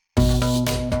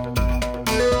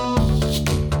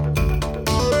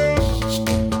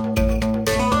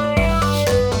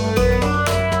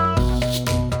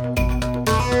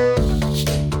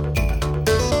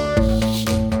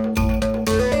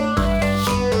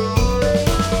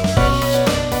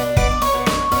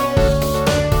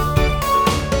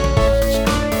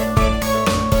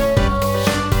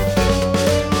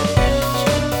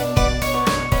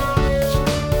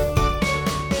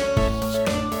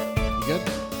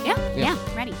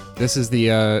This is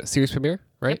the series premiere,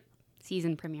 right? Yep.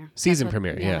 Season premiere. Season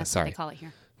premiere, yeah, that's sorry. what they call it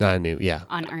here. Not new, yeah.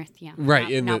 On Earth, yeah.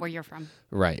 Right. Not where you're from.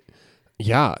 Right.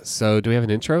 Yeah, so do we have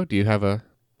an intro? Do you have a...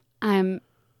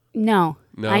 No,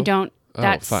 I don't.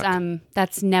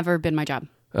 That's never been my job.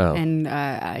 Oh. And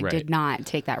I did not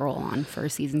take that role on for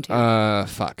season 2.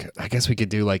 Fuck. I guess we could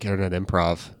do like Internet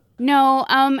Improv. No,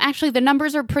 actually, the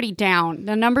numbers are pretty down.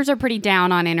 The numbers are pretty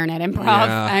down on Internet Improv,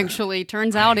 actually.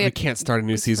 Turns out we can't start a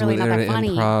new season really with not that Internet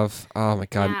funny. Improv. Oh, my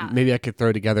God. Yeah. Maybe I could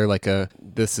throw together like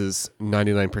this is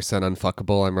 99%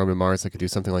 unfuckable. I'm Roman Mars. I could do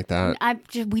something like that.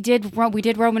 We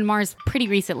did Roman Mars pretty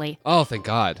recently. Oh, thank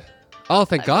God. Oh,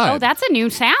 thank God. Oh, that's a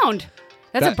new sound.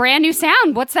 That's a brand new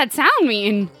sound. What's that sound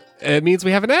mean? It means we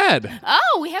have an ad.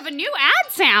 Oh, we have a new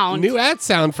ad sound. New ad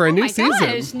sound for a new season.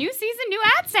 Gosh, new season, new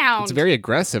ad sound. It's a very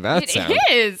aggressive ad sound. It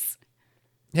is.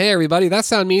 Hey, everybody. That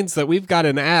sound means that we've got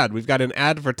an ad. We've got an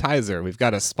advertiser. We've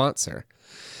got a sponsor.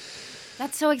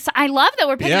 That's so exciting. I love that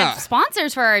we're picking up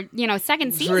sponsors for our,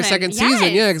 second season. For a second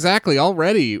season. Yeah, exactly.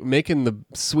 Already making the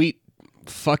sweet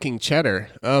fucking cheddar.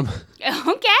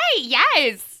 Okay,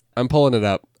 yes. I'm pulling it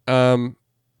up.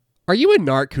 Are you a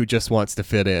narc who just wants to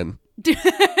fit in?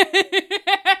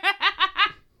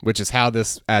 Which is how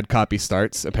this ad copy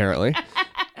starts, apparently.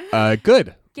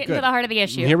 Good. Get into the heart of the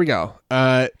issue. Here we go.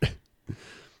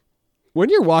 When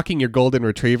you're walking your golden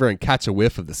retriever and catch a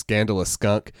whiff of the scandalous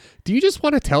skunk, do you just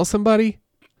want to tell somebody?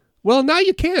 Well, now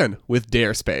you can with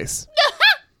Darespace.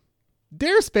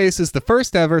 Darespace is the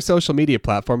first ever social media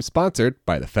platform sponsored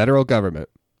by the federal government.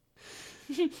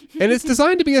 And it's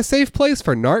designed to be a safe place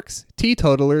for narcs,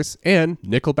 teetotalers, and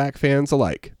Nickelback fans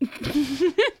alike.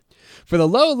 For the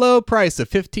low, low price of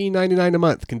 $15.99 a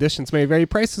month, conditions may vary,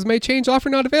 prices may change, offer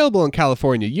not available in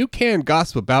California. You can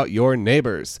gossip about your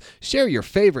neighbors, share your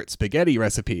favorite spaghetti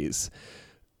recipes,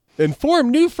 and form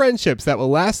new friendships that will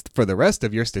last for the rest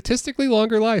of your statistically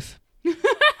longer life.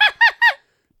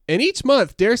 And each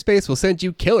month, Darespace will send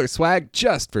you killer swag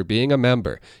just for being a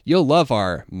member. You'll love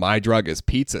our My Drug is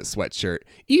Pizza sweatshirt,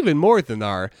 even more than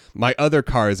our My Other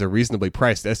Car is a Reasonably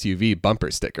Priced SUV bumper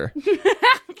sticker.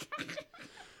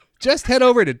 Just head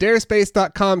over to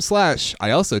darespace.com/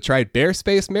 I also tried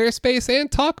Bearspace, Marespace,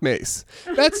 and TalkMace.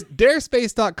 That's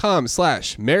darespace.com/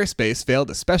 Marespace failed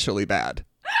especially bad.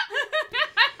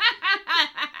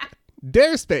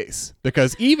 Darespace,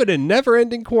 because even in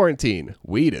never-ending quarantine,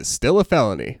 weed is still a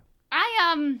felony.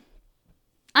 I'm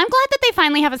glad that they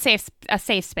finally have a safe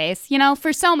space.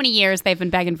 For so many years they've been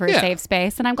begging for a safe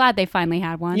space, and I'm glad they finally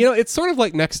had one. It's sort of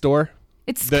like Nextdoor.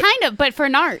 It's kind of, but for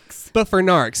narcs. But for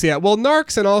narcs, yeah. Well,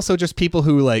 narcs and also just people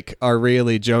who are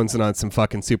really jonesing on some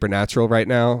fucking Supernatural right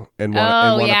now and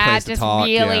want a place to talk.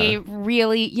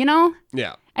 Really,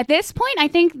 Yeah. At this point, I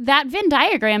think that Venn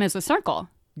diagram is a circle.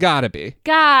 Gotta be.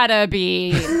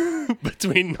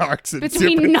 Between narcs and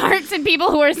narcs and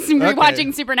people who are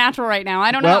watching Supernatural right now.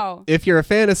 I don't know. If you're a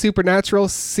fan of Supernatural,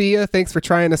 see ya. Thanks for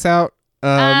trying us out.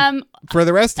 For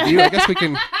the rest of you, I guess we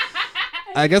can. Go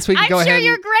ahead. I'm sure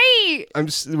you're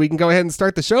great. We can go ahead and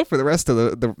start the show for the rest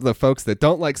of the folks that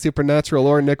don't like Supernatural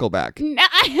or Nickelback.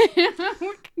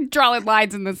 Drawing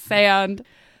lines in the sand.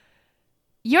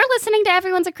 You're listening to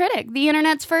Everyone's a Critic, the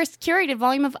internet's first curated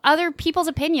volume of other people's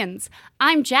opinions.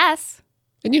 I'm Jess.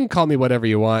 And you can call me whatever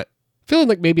you want. Feeling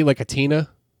like maybe like a Tina.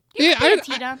 Tina. I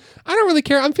don't really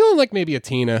care. I'm feeling like maybe a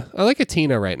Tina. I like a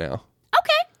Tina right now.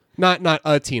 Okay. Not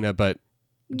a Tina, but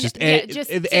just A.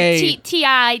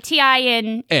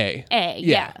 T-I-N. A. A.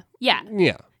 Yeah. Yeah.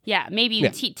 Yeah. Yeah. Maybe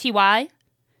even T-Y?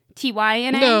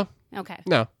 T-Y-N-A? No. Okay.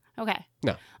 No. Okay.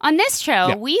 No. On this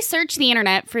show, we search the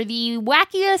internet for the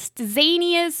wackiest,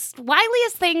 zaniest,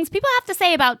 wiliest things people have to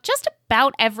say about just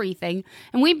about everything.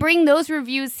 And we bring those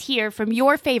reviews here from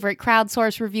your favorite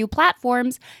crowdsource review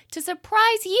platforms to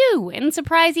surprise you and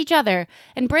surprise each other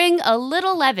and bring a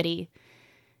little levity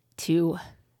to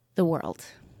the world.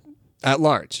 At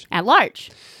large. At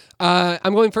large.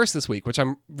 I'm going first this week, which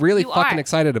I'm really fucking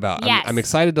excited about. Yes. I'm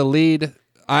excited to lead.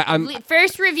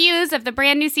 First reviews of the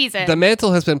brand new season. The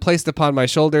mantle has been placed upon my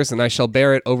shoulders, and I shall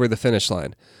bear it over the finish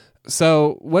line.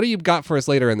 So, what do you got for us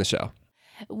later in the show?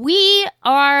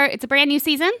 It's a brand new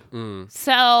season.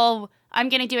 So, I'm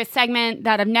going to do a segment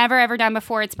that I've never, ever done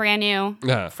before. It's brand new,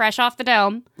 fresh off the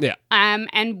dome. Yeah.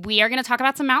 And we are going to talk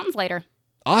about some mountains later.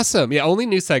 Awesome. Yeah, only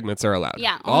new segments are allowed.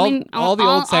 Yeah. All the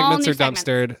old segments are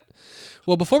dumpstered.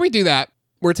 Well, before we do that,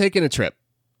 we're taking a trip.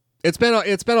 It's been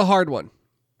a hard one.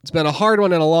 It's been a hard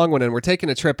one and a long one, and we're taking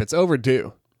a trip. It's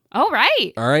overdue. Oh,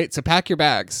 right. All right, so pack your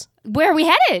bags. Where are we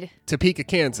headed? Topeka,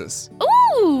 Kansas.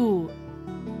 Ooh.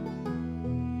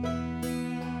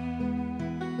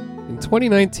 In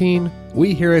 2019,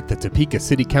 we here at the Topeka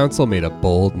City Council made a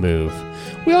bold move.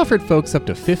 We offered folks up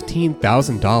to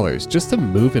 $15,000 just to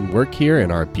move and work here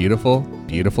in our beautiful,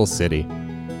 beautiful city.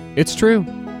 It's true.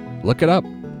 Look it up.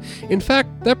 In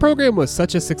fact, that program was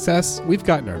such a success, we've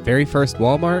gotten our very first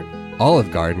Walmart,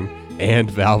 Olive Garden, and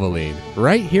Valvoline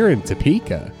right here in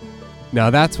Topeka. Now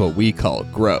that's what we call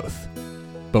growth.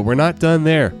 But we're not done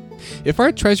there. If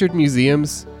our treasured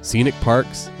museums, scenic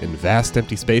parks, and vast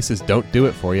empty spaces don't do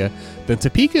it for you, then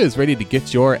Topeka is ready to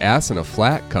get your ass in a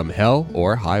flat come hell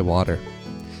or high water.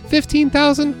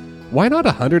 15,000? Why not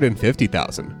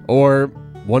 150,000? Or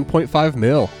 1.5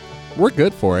 mil? We're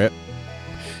good for it.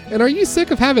 And are you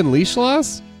sick of having leash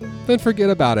laws? Then forget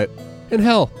about it. And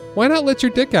hell, why not let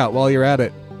your dick out while you're at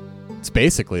it? It's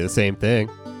basically the same thing.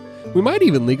 We might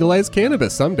even legalize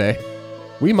cannabis someday.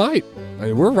 We might. I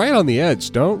mean, we're right on the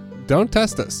edge. Don't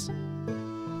test us.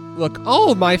 Look,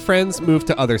 all of my friends moved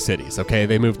to other cities, okay?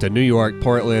 They moved to New York,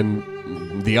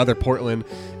 Portland, the other Portland.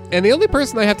 And the only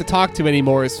person I have to talk to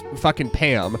anymore is fucking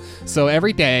Pam. So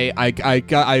every day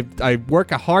I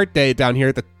work a hard day down here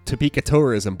at the Topeka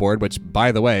Tourism Board, which,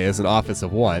 by the way, is an office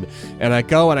of one. And I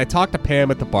go and I talk to Pam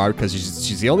at the bar because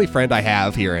she's the only friend I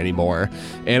have here anymore.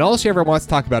 And all she ever wants to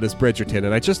talk about is Bridgerton.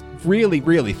 And I just really,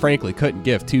 really, frankly, couldn't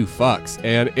give two fucks.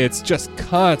 And it's just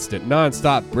constant,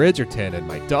 nonstop Bridgerton and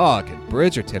my dog and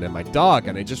Bridgerton and my dog.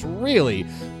 And I just really,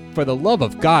 for the love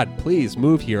of God, please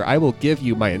move here. I will give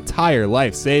you my entire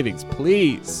life savings.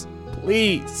 Please.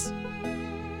 Please.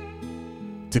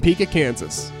 Topeka,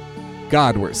 Kansas.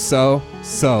 God, we're so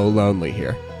lonely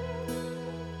here.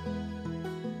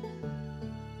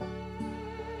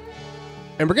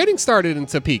 And we're getting started in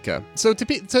Topeka. So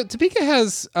Topeka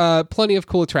has plenty of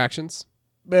cool attractions,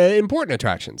 important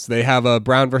attractions. They have a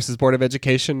Brown versus Board of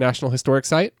Education National Historic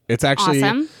Site. It's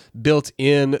actually built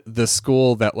in the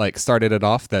school that started it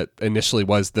off, that initially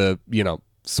was the,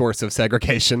 source of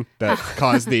segregation that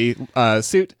caused the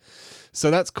suit. So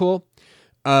that's cool.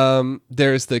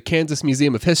 There's the Kansas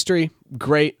Museum of History.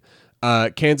 Great.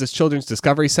 Kansas Children's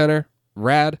Discovery Center.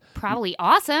 Rad. Probably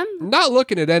awesome. Not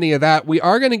looking at any of that. We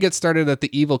are going to get started at the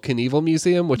Evel Knievel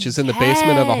Museum, which is in the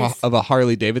basement of a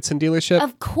Harley Davidson dealership.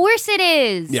 Of course it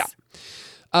is. Yeah.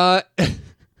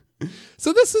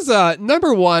 So this is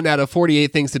number 1 out of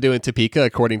 48 things to do in Topeka,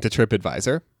 according to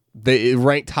TripAdvisor. They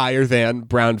ranked higher than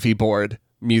Brown v. Board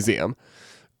Museum.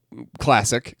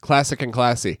 Classic and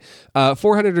classy.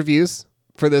 400 reviews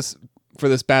for this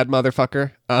bad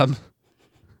motherfucker.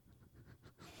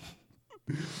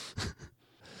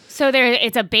 So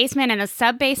it's a basement and a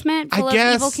sub-basement full of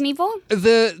Evel Knievel?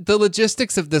 The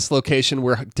logistics of this location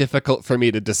were difficult for me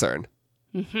to discern.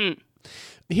 Mm-hmm.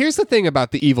 Here's the thing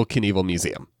about the Evel Knievel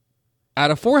Museum.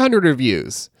 Out of 400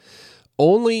 reviews,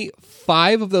 only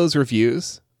 5 of those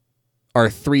reviews are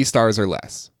 3 stars or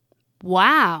less.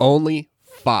 Wow. Only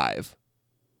 5.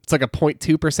 It's like a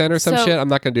 0.2% or some shit. I'm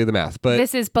not going to do the math, but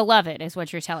this is beloved, is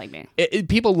what you're telling me.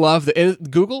 People love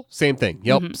Google, same thing.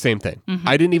 Yelp, same thing. Mm-hmm.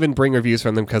 I didn't even bring reviews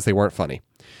from them because they weren't funny.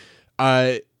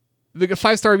 The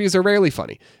 5-star reviews are rarely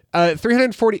funny.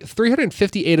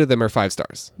 358 of them are 5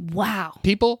 stars. Wow.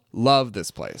 People love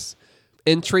this place.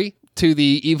 Entry to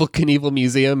the Evel Knievel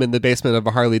Museum in the basement of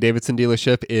a Harley Davidson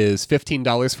dealership is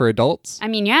 $15 for adults. I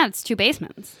mean, yeah, it's 2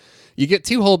 basements. You get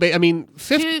 2 whole two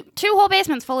whole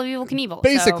basements full of Evel Knievel.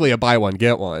 Basically a buy one,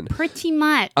 get one. Pretty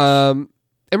much. And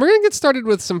we're going to get started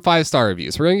with some 5-star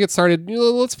reviews. We're going to get started.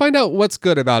 Let's find out what's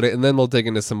good about it, and then we'll dig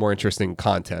into some more interesting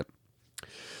content.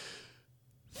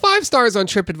 5 stars on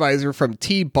TripAdvisor from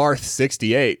T.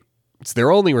 Barth68. It's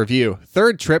their only review.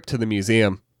 3rd trip to the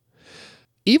museum.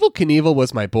 Evel Knievel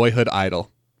was my boyhood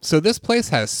idol, so this place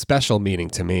has special meaning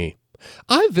to me.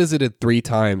 I've visited 3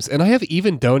 times, and I have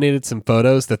even donated some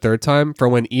photos the 3rd time for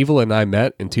when Evel and I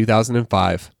met in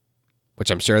 2005,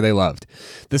 which I'm sure they loved.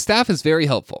 The staff is very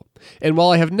helpful, and while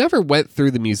I have never went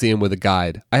through the museum with a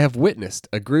guide, I have witnessed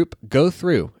a group go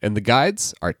through, and the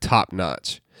guides are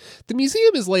top-notch. The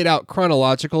museum is laid out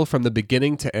chronological from the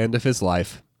beginning to end of his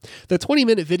life. The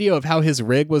 20-minute video of how his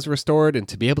rig was restored and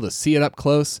to be able to see it up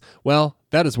close, well,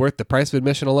 that is worth the price of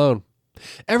admission alone.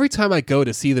 Every time I go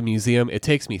to see the museum, it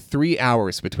takes me 3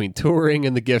 hours between touring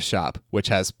and the gift shop, which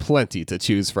has plenty to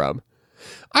choose from.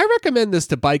 I recommend this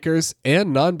to bikers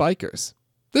and non-bikers.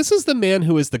 This is the man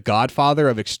who is the godfather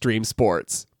of extreme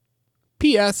sports.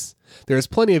 P.S. There is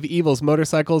plenty of Evil's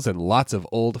motorcycles and lots of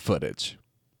old footage.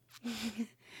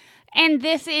 And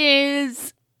this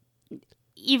is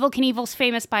Evel Knievel's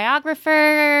famous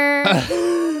biographer.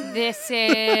 This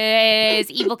is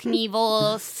Evel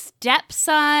Knievel's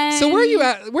stepson. So where are you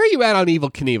at on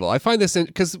Evel Knievel? I find this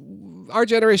because our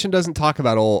generation doesn't talk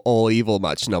about old Evil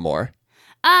much no more.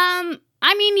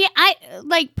 I mean, yeah, I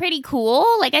like pretty cool.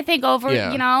 Like I think over,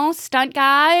 stunt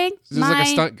guy. This is like a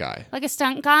stunt guy. Like a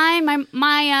stunt guy.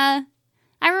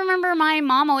 I remember my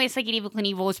mom always thinking Evel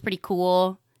Knievel was pretty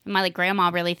cool. And my grandma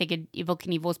really thinking Evel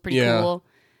Knievel was pretty cool.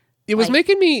 It was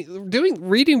making me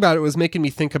reading about it was making me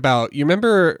think about, you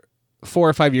remember 4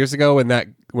 or 5 years ago when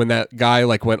that guy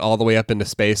went all the way up into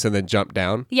space and then jumped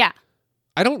down? Yeah.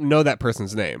 I don't know that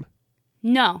person's name.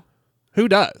 No. Who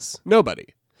does? Nobody.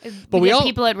 But we all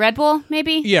people at Red Bull,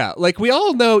 maybe? Yeah, we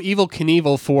all know Evel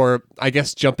Knievel for, I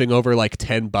guess, jumping over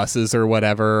 10 buses or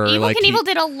whatever. Evel Knievel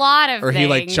did a lot of things.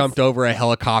 Or he jumped over a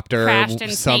helicopter. Crashed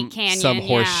in Snake Canyon, some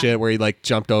horse shit where he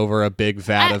jumped over a big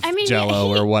vat of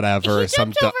Jello or whatever.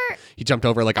 He jumped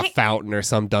over a fountain or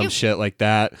some dumb shit like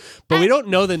that. But we don't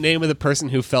know the name of the person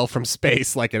who fell from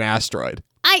space like an asteroid.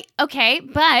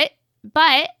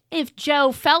 But if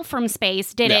Joe fell from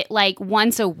space, did it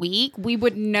once a week, we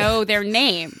would know their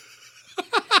name.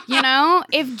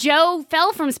 If Joe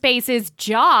fell from space, his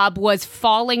job was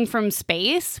falling from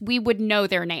space, we would know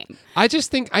their name. I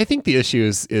think the issue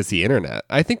is the internet.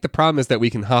 I think the problem is that we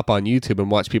can hop on YouTube and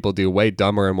watch people do way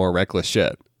dumber and more reckless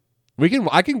shit.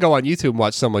 I can go on YouTube and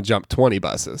watch someone jump 20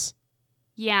 buses.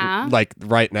 Yeah.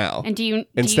 Right now. And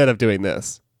instead of doing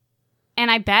this. And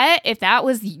I bet if that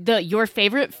was your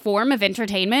favorite form of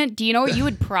entertainment, do you know what you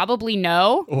would probably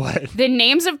know? What? The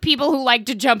names of people who like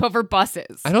to jump over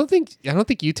buses. I don't think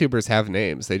YouTubers have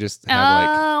names. They just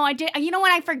have I did. You know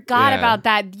what? I forgot about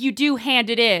that. You do hand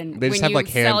it in they just when have,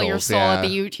 you sell handles, your soul at the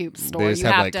YouTube store. They just you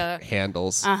have to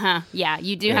handles. Yeah,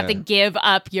 you do have to give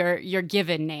up your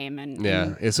given name and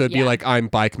so it'd be I'm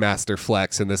Bike Master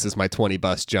Flex and this is my 20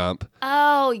 bus jump.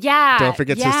 Oh yeah. Don't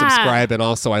forget to subscribe, and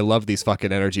also I love these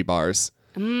fucking energy bars.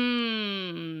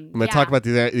 I'm going to talk about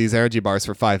these energy bars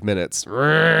for 5 minutes.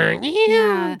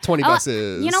 20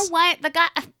 buses. You know what?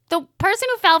 The person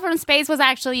who fell from space was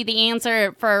actually the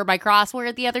answer for my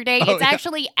crossword the other day. It's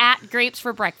actually at Grapes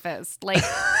for Breakfast. I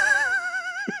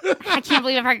can't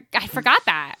believe I forgot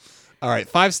that. All right,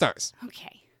 5 stars. Okay.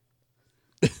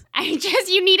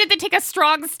 You needed to take a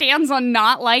strong stance on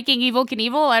not liking Evel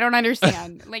Knievel. I don't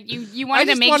understand. You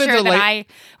wanted to make sure that I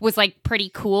was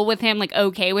pretty cool with him,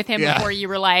 okay with him before you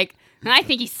were I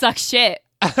think he sucks shit.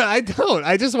 I don't.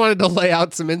 I just wanted to lay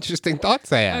out some interesting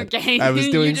thoughts I had. Okay. I was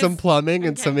doing some plumbing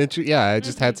and some I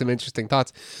just had some interesting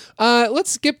thoughts.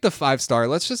 Let's skip the 5-star.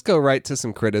 Let's just go right to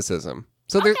some criticism.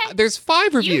 So there's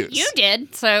 5 reviews. You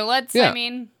did. So let's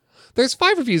there's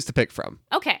 5 reviews to pick from.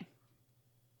 Okay.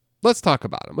 Let's talk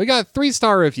about them. We got a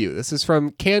 3-star review. This is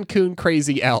from Cancun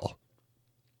Crazy L.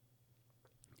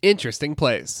 Interesting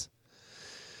place.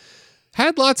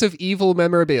 Had lots of Evil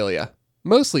memorabilia.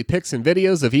 Mostly pics and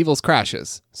videos of Evil's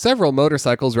crashes. Several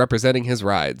motorcycles representing his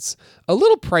rides. A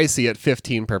little pricey at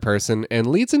 $15 per person and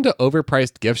leads into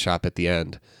overpriced gift shop at the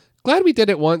end. Glad we did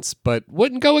it once, but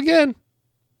wouldn't go again.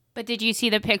 But did you see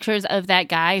the pictures of that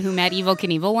guy who met Evel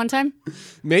Knievel one time?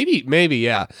 Maybe,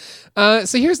 yeah.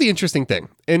 So here's the interesting thing,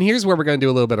 and here's where we're going to do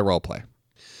a little bit of role play.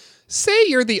 Say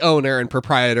you're the owner and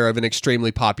proprietor of an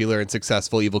extremely popular and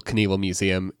successful Evel Knievel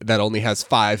museum that only has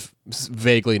 5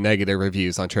 vaguely negative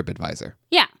reviews on TripAdvisor.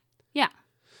 Yeah.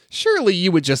 Surely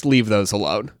you would just leave those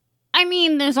alone. I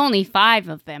mean, there's only 5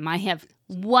 of them. I have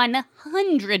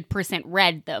 100%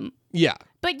 read them. Yeah.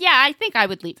 But yeah, I think I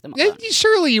would leave them alone.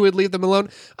 Surely you would leave them alone.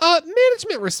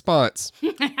 Management response.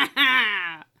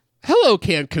 Hello,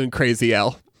 Cancun Crazy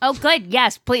L. Oh, good.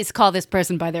 Yes, please call this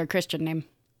person by their Christian name.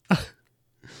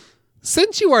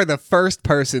 Since you are the first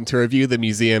person to review the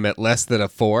museum at less than a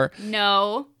 4.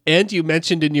 No. And you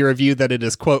mentioned in your review that it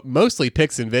is, quote, mostly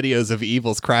pics and videos of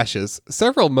Evil's crashes,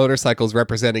 several motorcycles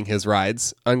representing his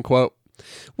rides, unquote.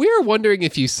 We are wondering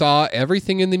if you saw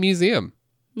everything in the museum.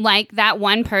 Like that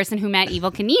one person who met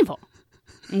Evel Knievel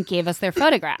and gave us their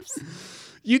photographs.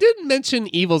 You didn't mention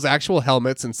Evil's actual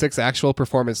helmets and 6 actual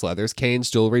performance leathers,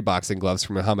 canes, jewelry, boxing gloves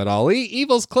from Muhammad Ali,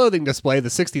 Evil's clothing display, the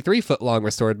 63-foot-long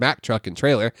restored Mack truck and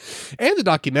trailer, and the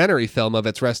documentary film of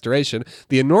its restoration,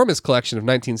 the enormous collection of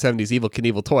 1970s Evel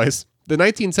Knievel toys, the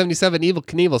 1977 Evel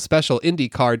Knievel special Indy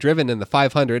car driven in the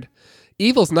 500,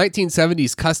 Evil's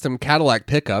 1970s custom Cadillac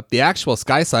pickup, the actual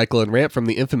Skycycle and ramp from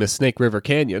the infamous Snake River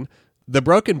Canyon, The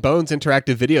Broken Bones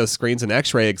interactive video screen's an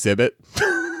X-ray exhibit.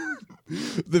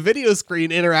 The Video Screen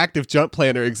Interactive Jump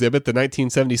Planner exhibit, the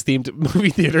 1970s themed movie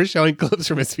theater showing clips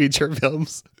from his feature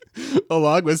films,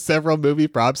 along with several movie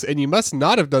props, and you must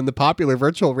not have done the popular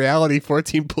virtual reality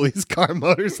 14 police car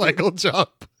motorcycle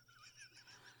jump.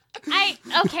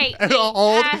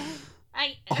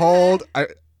 Hold.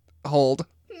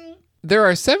 There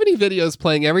are 70 videos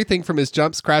playing everything from his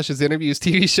jumps, crashes, interviews,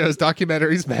 TV shows,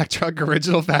 documentaries, Mack truck,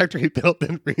 original factory built,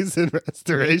 and recent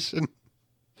restoration.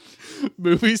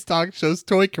 Movies, talk shows,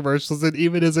 toy commercials, and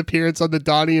even his appearance on the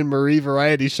Donnie and Marie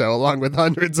variety show, along with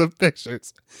hundreds of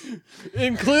pictures.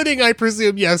 Including, I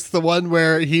presume, yes, the one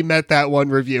where he met that one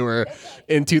reviewer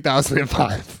in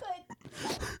 2005.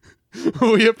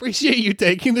 We appreciate you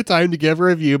taking the time to give a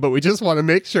review, but we just want to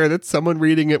make sure that someone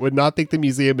reading it would not think the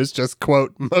museum is just,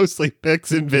 quote, mostly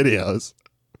pics and videos.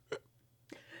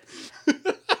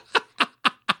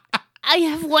 I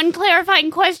have one clarifying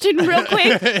question real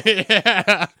quick.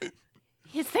 Yeah.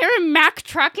 Is there a Mack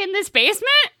truck in this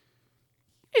basement?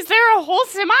 Is there a whole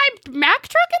semi-Mack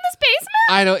truck in this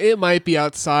basement? It might be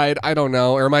outside. I don't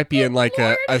know. Or it might be in like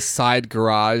a side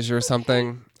garage or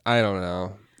something. I don't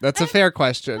know. That's a fair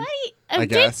question, I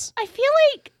guess. I feel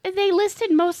like they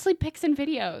listed mostly pics and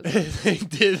videos. They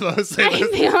did mostly. I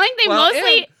feel like they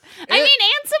mostly... and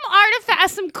some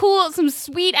artifacts, some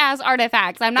sweet-ass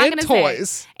artifacts. I'm not going to say.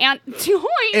 Toys. And toys.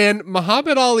 And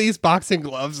Muhammad Ali's boxing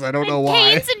gloves. I don't know why.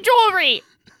 Canes and jewelry.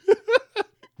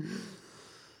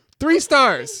 3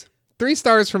 stars. 3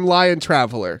 stars from Lion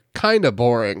Traveler. Kinda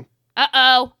boring.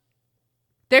 Uh-oh.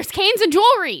 There's canes and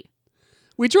jewelry.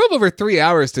 We drove over 3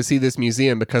 hours to see this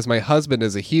museum because my husband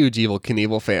is a huge Evel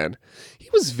Knievel fan. He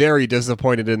was very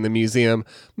disappointed in the museum.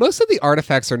 Most of the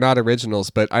artifacts are not originals,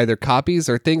 but either copies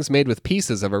or things made with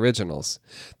pieces of originals.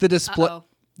 The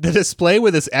display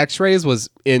with its x-rays was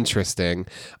interesting.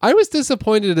 I was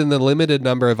disappointed in the limited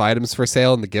number of items for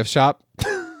sale in the gift shop.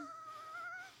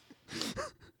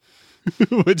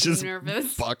 Which is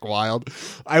buck wild.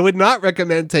 I would not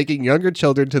recommend taking younger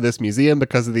children to this museum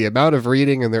because of the amount of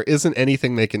reading and there isn't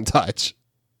anything they can touch.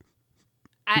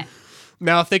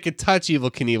 Now, if they could touch Evel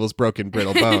Knievel's broken,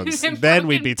 brittle bones, then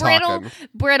we'd be talking.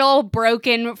 Brittle,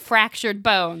 broken, fractured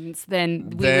bones, then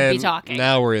we would be talking.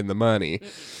 Now we're in the money.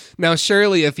 Now,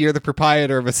 surely if you're the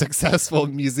proprietor of a successful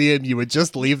museum, you would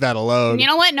just leave that alone. You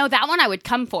know what? No, that one I would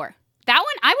come for. That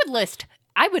one I would list.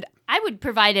 I would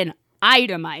provide an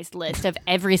itemized list of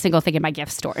every single thing in my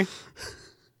gift store.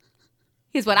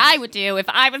 Here's what I would do if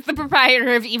I was the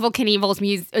proprietor of Evel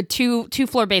Knievel's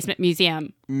two-floor basement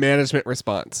museum. Management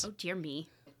response. Oh, dear me.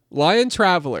 Lion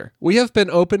Traveler. We have been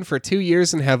open for 2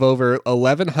 years and have over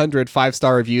 1,100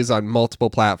 5-star reviews on multiple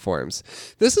platforms.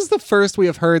 This is the first we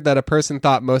have heard that a person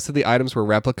thought most of the items were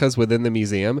replicas within the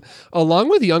museum, along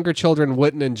with younger children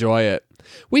wouldn't enjoy it.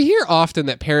 We hear often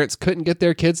that parents couldn't get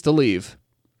their kids to leave.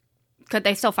 Could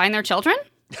they still find their children?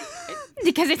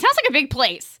 Because it sounds like a big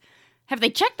place. Have they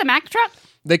checked the Mack truck?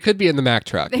 They could be in the Mack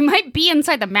truck. They might be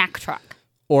inside the Mack truck.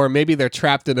 Or maybe they're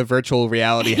trapped in a virtual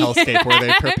reality hellscape where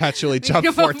they perpetually jump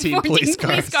 14 police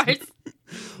cars.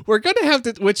 We're going to have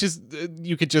to, which is,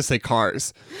 you could just say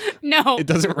cars. No. It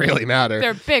doesn't really matter.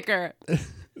 They're bigger.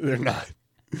 They're not.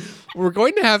 We're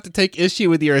going to have to take issue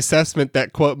with your assessment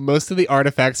that, quote, most of the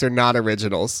artifacts are not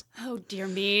originals. Oh, dear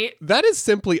me. That is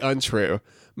simply untrue.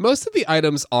 Most of the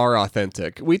items are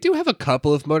authentic. We do have a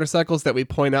couple of motorcycles that we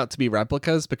point out to be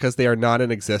replicas because they are not in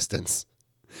existence.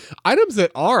 Items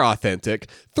that are authentic: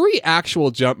 3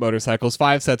 actual jump motorcycles,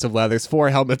 5 sets of leathers, 4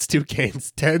 helmets, 2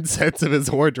 canes, 10 sets of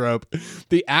his wardrobe,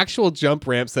 the actual jump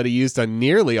ramps that he used on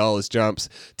nearly all his jumps,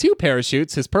 2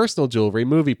 parachutes, his personal jewelry,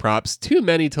 movie props, too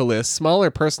many to list,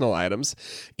 smaller personal items,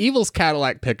 Evel's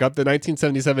Cadillac pickup, the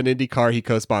 1977 Indy car he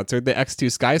co-sponsored, the X2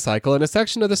 Sky Cycle, and a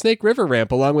section of the Snake River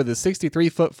ramp, along with his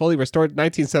 63-foot fully restored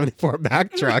 1974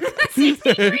 Mack truck.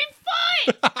 63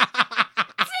 foot!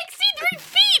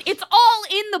 It's all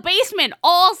in the basement.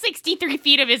 All 63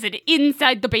 feet of it is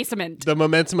inside the basement. The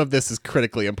momentum of this is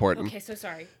critically important. Okay, so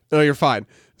sorry. No, you're fine.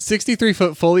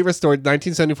 63-foot fully restored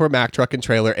 1974 Mack truck and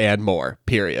trailer and more.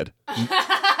 Period.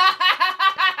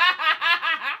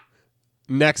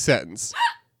 Next sentence.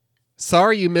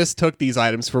 Sorry you mistook these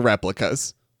items for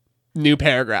replicas. New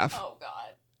paragraph. Oh,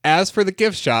 God. As for the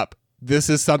gift shop, this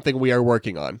is something we are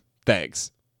working on.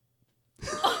 Thanks.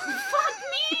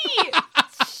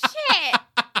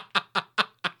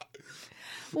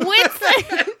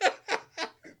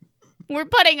 We're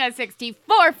putting a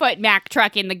 64-foot Mack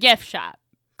truck in the gift shop.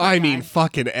 I mean,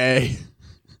 fucking A.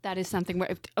 That is something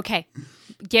where, okay,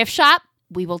 gift shop,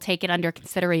 we will take it under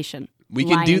consideration. We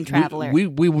can Lion Traveler.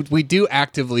 We do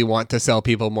actively want to sell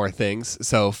people more things,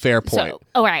 so fair point. So,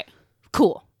 all right,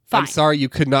 Cool. Fine. I'm sorry you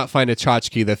could not find a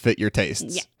tchotchke that fit your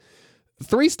tastes. Yeah.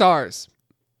 3 stars.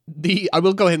 I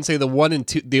will go ahead and say the 1 and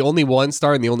 2, the only 1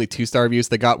 star and the only 2-star reviews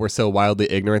they got were so wildly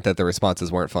ignorant that the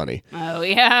responses weren't funny. Oh,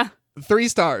 yeah. 3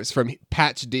 stars from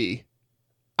Patch D.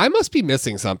 I must be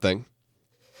missing something.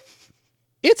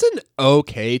 It's an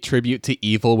okay tribute to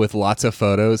evil with lots of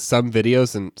photos, some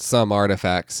videos, and some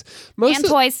artifacts. And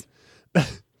toys.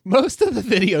 Most of the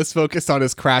videos focus on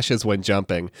his crashes when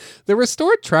jumping. The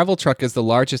restored travel truck is the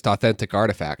largest authentic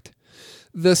artifact.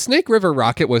 The Snake River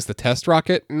rocket was the test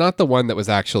rocket, not the one that was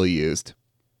actually used.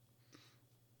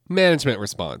 Management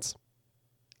response.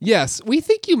 Yes, we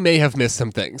think you may have missed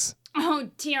some things. Oh,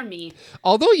 dear me.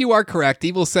 Although you are correct,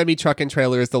 Evil's semi-truck and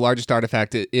trailer is the largest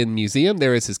artifact in museum.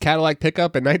 There is his Cadillac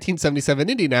pickup and 1977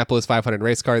 Indianapolis 500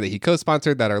 race car that he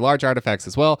co-sponsored that are large artifacts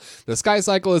as well. The Sky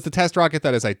Cycle is the test rocket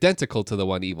that is identical to the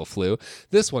one Evil flew.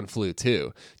 This one flew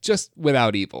too, just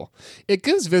without Evil. It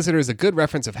gives visitors a good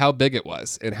reference of how big it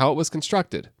was and how it was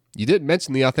constructed. You didn't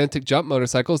mention the authentic jump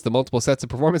motorcycles, the multiple sets of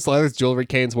performance leathers, jewelry,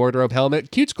 canes, wardrobe, helmet,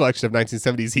 huge collection of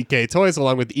 1970s EK toys,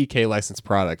 along with EK licensed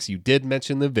products. You did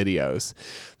mention the videos.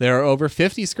 There are over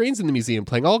 50 screens in the museum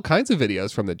playing all kinds of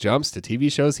videos, from the jumps to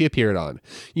TV shows he appeared on.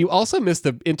 You also missed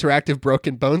the interactive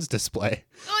Broken Bones display,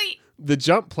 the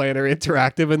Jump Planner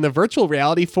interactive, and the virtual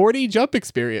reality 4D jump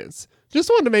experience. Just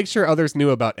wanted to make sure others knew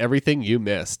about everything you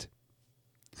missed.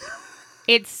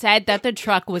 It said that the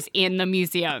truck was in the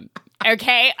museum.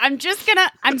 Okay, I'm sorry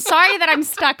that I'm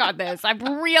stuck on this. I'm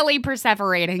really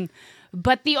perseverating.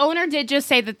 But the owner did just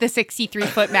say that the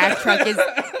 63-foot Mack truck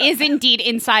is indeed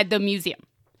inside the museum.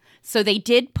 So they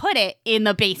did put it in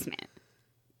the basement.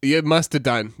 It must have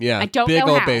done, yeah. I don't Big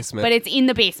know old how, basement. but it's in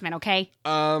the basement, okay?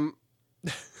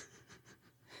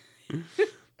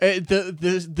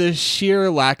 The sheer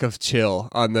lack of chill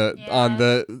on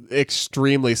the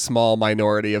extremely small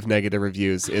minority of negative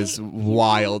reviews is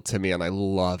wild to me, and I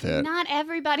love it. Not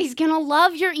everybody's gonna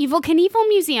love your Evel Knievel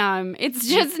museum. It's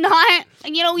just not.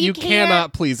 You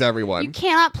cannot please everyone. You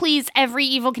cannot please every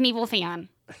Evel Knievel fan.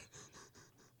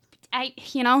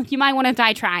 You might want to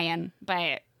die trying,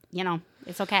 but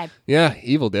it's okay. Yeah,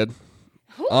 Evil did.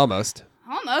 Ooh. Almost.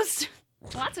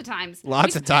 Lots of times.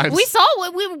 Of times. We saw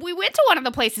we went to one of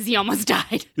the places he almost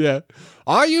died. Yeah.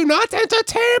 Are you not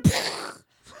entertained?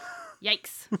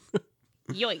 Yikes.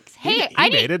 Yoinks. Hey, he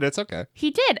made it. It's okay.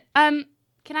 He did. Can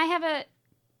I have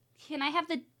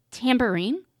the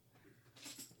tambourine?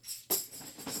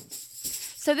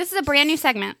 So this is a brand new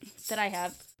segment that I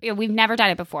have. We've never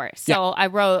done it before. So I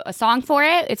wrote a song for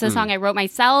it. It's a song I wrote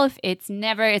myself. It's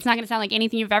not going to sound like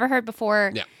anything you've ever heard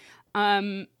before. Yeah.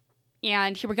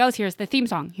 And here it goes. Here's the theme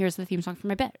song. Here's the theme song for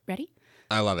my bit. Ready?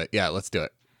 I love it. Yeah, let's do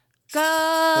it.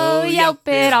 Go yelp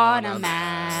it on a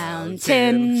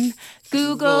mountain.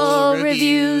 Google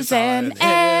reviews and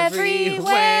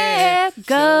everywhere.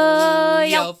 Go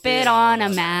yelp it on a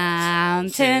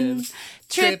mountain.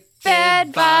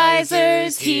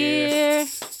 TripAdvisor's here.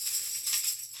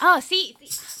 Oh, see,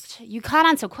 you caught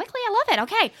on so quickly. I love it.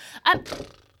 Okay.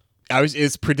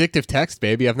 It's predictive text,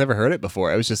 baby. I've never heard it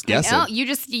before. I was just guessing. No, you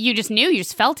just knew. You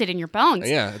just felt it in your bones.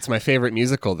 Yeah, it's my favorite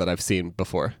musical that I've seen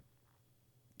before.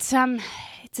 It's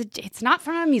not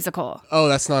from a musical. Oh,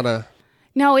 that's not a...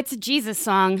 No, it's a Jesus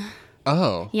song.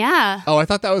 Oh. Yeah. Oh, I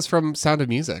thought that was from Sound of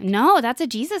Music. No, that's a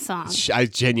Jesus song. I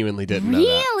genuinely didn't know that.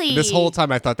 Really? This whole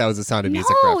time I thought that was a Sound of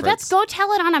Music reference. No, that's Go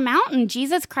Tell It on a Mountain.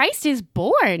 Jesus Christ is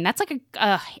born. That's like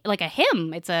a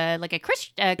hymn. It's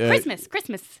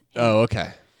Christmas. Oh,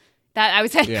 okay. That I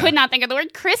could not think of the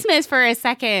word Christmas for a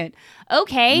second.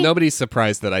 Okay. Nobody's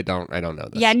surprised that I don't know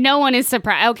this. Yeah, no one is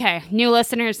surprised. Okay, new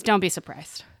listeners, don't be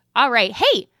surprised. All right,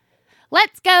 hey,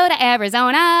 let's go to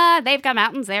Arizona. They've got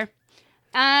mountains there.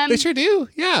 They sure do.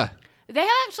 Yeah. They have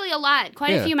actually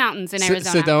quite a few mountains in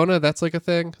Arizona. Sedona, that's like a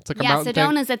thing. It's like a mountain thing. Yeah,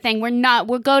 Sedona's a thing.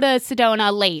 We'll go to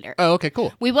Sedona later. Oh, okay,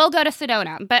 cool. We will go to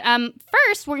Sedona, but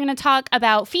first we're gonna talk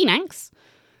about Phoenix.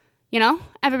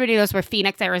 Everybody knows where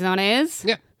Phoenix, Arizona is.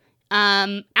 Yeah.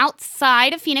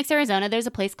 Outside of Phoenix, Arizona, there's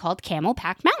a place called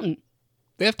Camelback Mountain.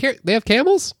 They have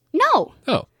camels? No.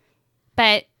 Oh.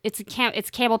 But it's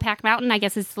Camelback Mountain. I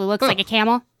guess it looks like a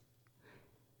camel.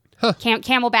 Huh.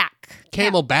 Camelback.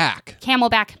 Camelback.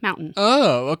 Camelback Mountain.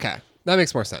 Oh, okay. That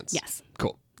makes more sense. Yes.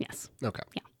 Cool. Yes. Okay.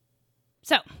 Yeah.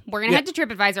 So we're gonna head to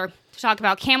TripAdvisor to talk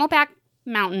about Camelback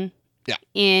Mountain. Yeah.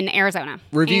 In Arizona.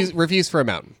 Reviews for a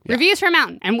mountain. Yeah. Reviews for a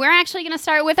mountain. And we're actually going to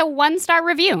start with a 1-star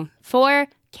review for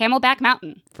Camelback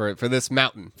Mountain. For this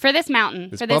mountain. For this mountain.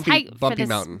 This for this bumpy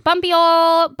mountain. Bumpy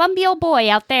old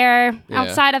boy out there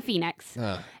outside of Phoenix.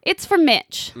 It's for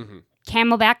Mitch. Mm-hmm.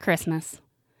 Camelback Christmas.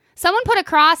 Someone put a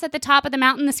cross at the top of the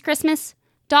mountain this Christmas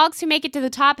Dogs who make it to the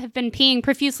top have been peeing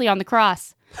profusely on the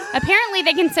cross. Apparently,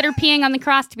 they consider peeing on the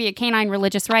cross to be a canine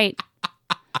religious rite.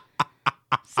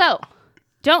 So,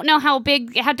 don't know how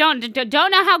good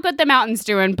the mountain's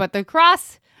doing, but the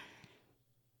cross,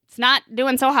 it's not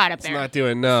doing so hot up there. It's not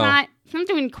doing, no. It's not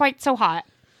doing quite so hot.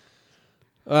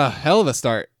 Hell of a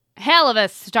start. Hell of a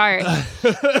start.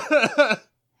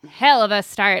 Hell of a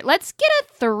start. Let's get a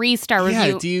 3-star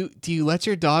review. Yeah, do you let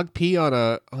your dog pee on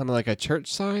a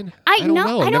church sign? I don't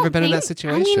know. I've never been in that I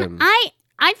situation. mean,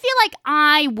 I feel like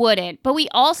I wouldn't, but we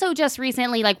also just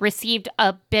recently received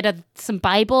a bit of some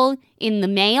Bible in the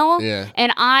mail. Yeah.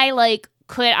 And I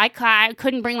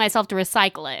couldn't bring myself to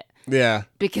recycle it. Yeah.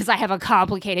 Because I have a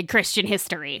complicated Christian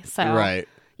history. So right.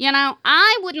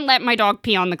 I wouldn't let my dog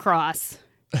pee on the cross.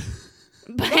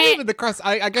 But not even the cross.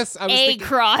 I guess I was thinking,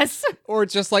 cross, or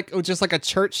just like a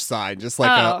church sign, just a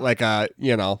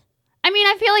I mean,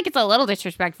 I feel like it's a little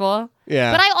disrespectful.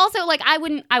 Yeah. But I also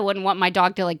I wouldn't want my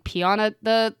dog to pee on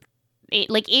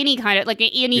any kind of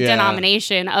any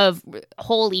denomination of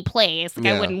holy place.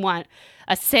 I wouldn't want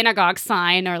a synagogue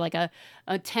sign or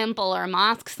a temple or a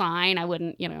mosque sign. I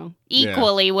wouldn't,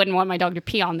 equally wouldn't want my dog to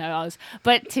pee on those.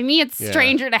 But to me, it's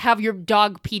stranger to have your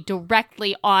dog pee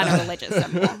directly on a religious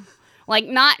symbol.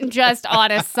 Not just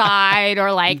on a side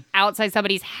or outside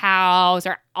somebody's house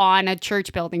or on a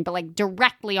church building, but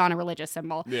directly on a religious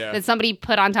symbol that somebody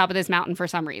put on top of this mountain for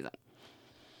some reason.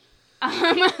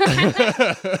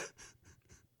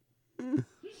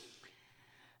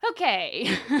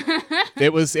 Okay.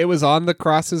 It was on the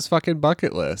Cross's fucking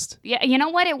bucket list. Yeah, you know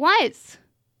what? It was.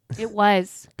 It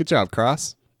was. Good job,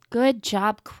 Cross. Good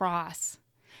job, Cross.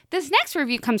 This next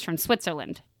review comes from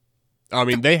Switzerland. I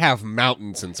mean, they have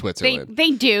mountains in Switzerland.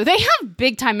 They do. They have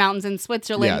big-time mountains in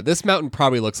Switzerland. Yeah, this mountain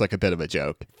probably looks like a bit of a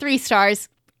joke. 3 stars.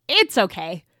 It's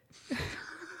okay.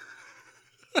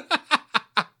 The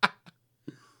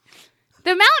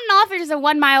mountain offers a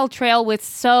 1-mile trail with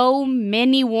so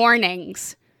many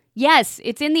warnings. Yes,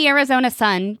 it's in the Arizona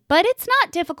sun, but it's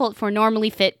not difficult for normally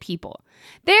fit people.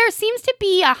 There seems to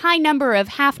be a high number of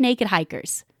half-naked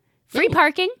hikers. Free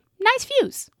parking, nice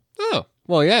views. Oh,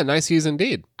 well, yeah, nice views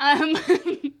indeed.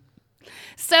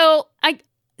 So,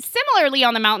 similarly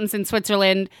on the mountains in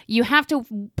Switzerland, you have to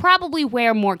probably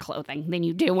wear more clothing than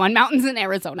you do on mountains in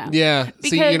Arizona. Yeah,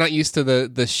 so you're not used to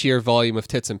the sheer volume of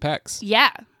tits and pecs.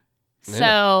 Yeah.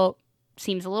 So,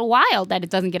 seems a little wild that it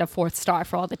doesn't get a 4th star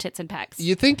for all the tits and pecs.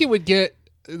 You think it would get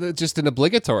just an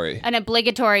obligatory? An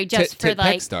obligatory just for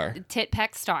pec star. Tit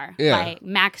pec star. Yeah.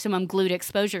 Maximum glute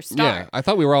exposure star. Yeah, I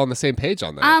thought we were all on the same page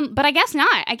on that. But I guess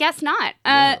not.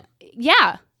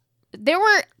 Yeah. There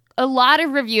were a lot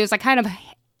of reviews I kind of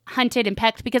hunted and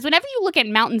pecked because whenever you look at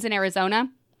mountains in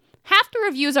Arizona, half the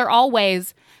reviews are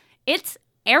always, it's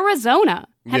Arizona.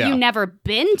 Have you never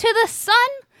been to the sun?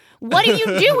 What are you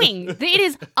doing? It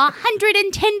is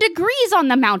 110 degrees on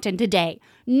the mountain today.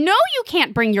 No, you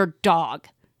can't bring your dog.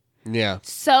 Yeah.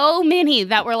 So many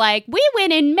that were like, we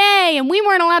went in May and we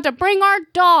weren't allowed to bring our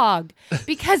dog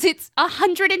because it's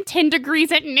 110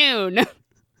 degrees at noon.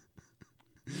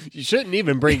 You shouldn't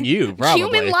even bring you, probably.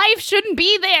 Human life shouldn't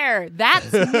be there.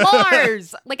 That's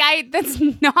Mars. That's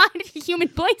not a human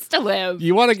place to live.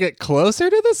 You want to get closer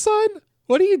to the sun?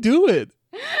 What are you doing?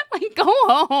 Go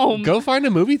home. Go find a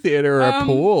movie theater or a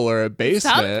pool or a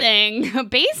basement. Something. A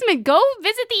basement. Go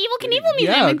visit the Evel Knievel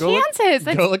Museum in Kansas.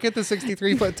 Go look at the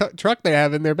 63-foot truck they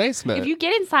have in their basement. If you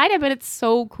get inside of it, it's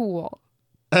so cool.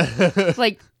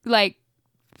 like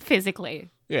physically.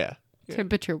 Yeah.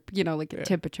 Temperature,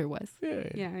 temperature was. Yeah.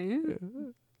 Do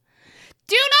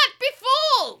not be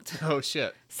fooled! Oh,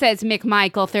 shit. Says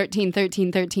McMichael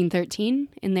 13131313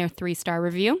 in their 3-star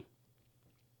review.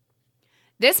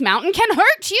 This mountain can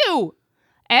hurt you!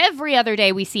 Every other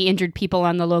day we see injured people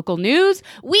on the local news.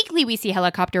 Weekly we see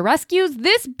helicopter rescues.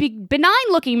 This big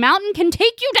benign-looking mountain can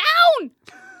take you down!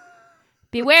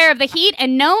 Beware of the heat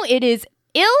and know it is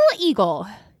illegal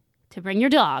to bring your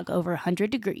dog over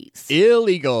 100 degrees.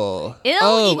 Illegal.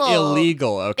 Oh,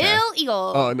 illegal. Okay.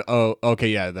 Illegal. Oh, okay,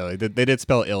 yeah, though. They did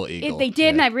spell illegal. They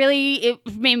did, and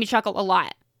it made me chuckle a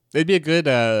lot. It'd be a good,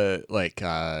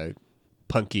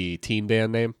 punky teen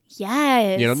band name.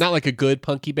 Yes. Not like a good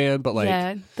punky band, but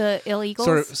the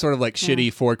Illegals. Sort of like shitty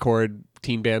 4-chord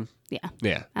teen band. Yeah.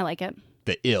 Yeah. I like it.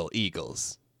 The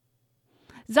Illegals.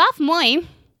 Zoff Moy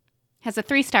has a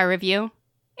 3-star review.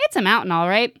 It's a mountain, all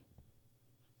right.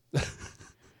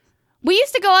 We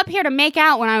used to go up here to make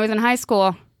out when I was in high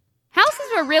school. Houses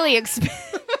were really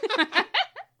expensive.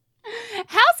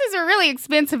 Houses are really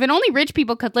expensive, and only rich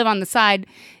people could live on the side.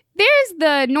 There's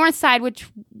the north side, which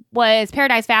was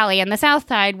Paradise Valley, and the south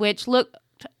side, which looked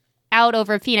out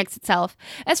over Phoenix itself.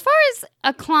 As far as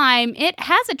a climb, it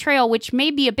has a trail which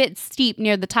may be a bit steep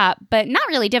near the top, but not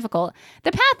really difficult.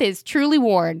 The path is truly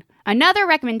worn. Another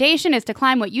recommendation is to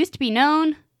climb what used to be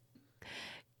known.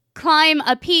 Climb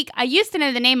a peak I used to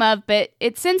know the name of, but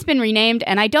it's since been renamed,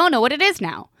 and I don't know what it is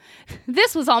now.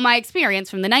 This was all my experience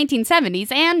from the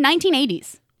 1970s and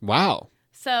 1980s. Wow.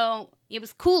 So it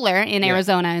was cooler in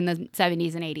Arizona in the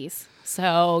 70s and 80s.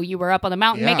 So you were up on the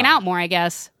mountain making out more, I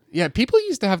guess. Yeah, people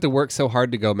used to have to work so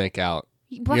hard to go make out.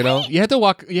 Right? You know, you had to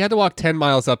walk 10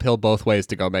 miles uphill both ways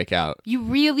to go make out. You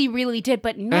really, really did.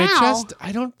 But now,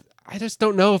 I just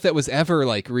don't know if that was ever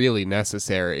like really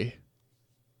necessary.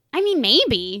 I mean,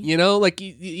 maybe. You know, like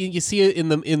you see it in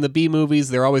the B movies.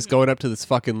 They're always going up to this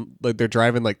fucking, like, they're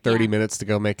driving like 30 minutes to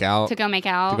go make out. To go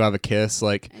have a kiss.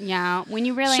 Like, yeah, when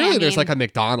you really surely there's like a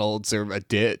McDonald's or a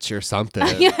ditch or something.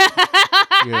 You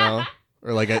know,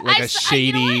 or like a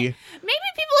shady. You know maybe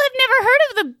people have never heard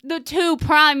of the two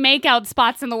prime makeout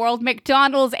spots in the world: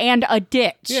 McDonald's and a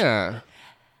ditch. Yeah.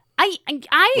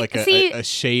 I like see a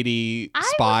shady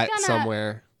spot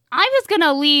somewhere. I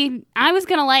was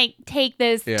gonna like take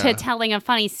this to telling a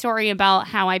funny story about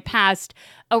how I passed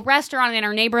a restaurant in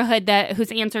our neighborhood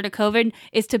whose answer to COVID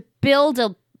is to build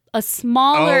a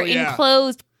smaller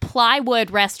enclosed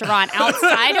plywood restaurant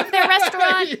outside of their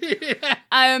restaurant.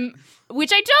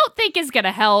 Which I don't think is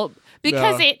gonna help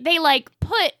because they like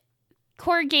put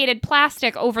corrugated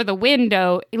plastic over the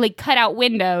window, like cut out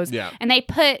windows, and they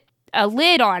put a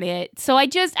lid on it. So I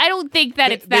don't think that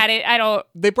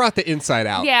They brought the inside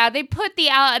out. Yeah, they put the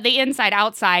inside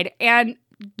outside. And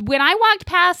when I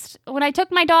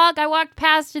took my dog, I walked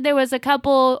past, there was a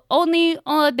couple,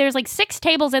 there's like 6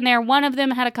 tables in there. One of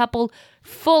them had a couple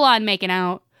full on making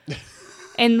out.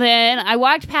 And then I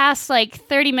walked past like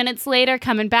 30 minutes later,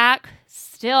 coming back,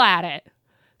 still at it.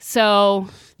 So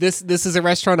this is a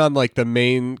restaurant on like the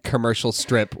main commercial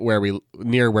strip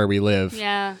near where we live.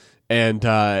 Yeah. And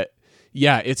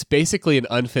it's basically an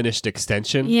unfinished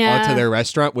extension onto their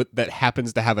restaurant that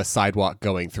happens to have a sidewalk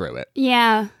going through it.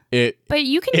 Yeah. But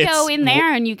you can go in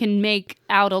there and you can make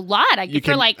out a lot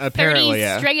for like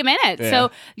 30 straight minutes. Yeah.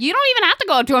 So you don't even have to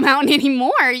go up to a mountain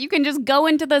anymore. You can just go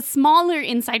into the smaller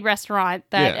inside restaurant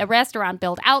that a restaurant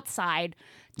built outside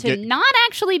to not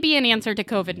actually be an answer to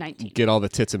COVID-19. Get all the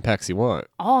tits and pecs you want.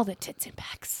 All the tits and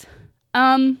pecs.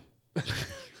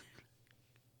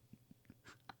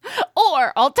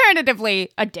 Or, alternatively,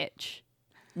 a ditch.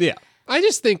 Yeah. I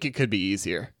just think it could be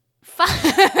easier. Fireman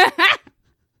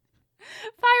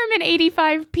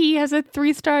 85P has a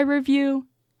 3-star review.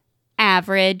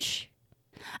 Average.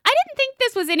 I didn't think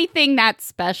this was anything that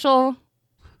special.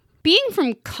 Being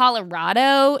from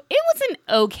Colorado, it was an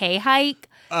okay hike.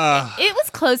 It was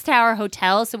close to our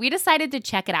hotel, so we decided to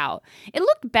check it out. It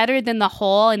looked better than the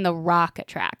hole in the rock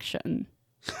attraction.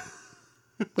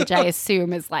 Which I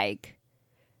assume is like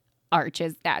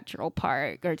Arches Natural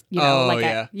Park, or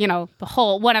the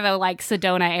whole one of the like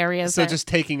Sedona areas. So just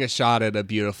taking a shot at a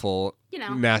beautiful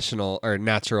national or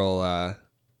natural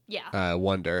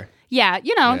wonder. Yeah,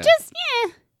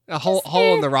 a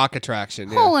hole in the rock attraction.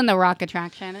 Hole in the rock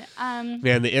attraction.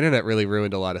 Man, the internet really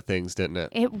ruined a lot of things, didn't it?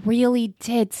 It really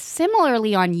did.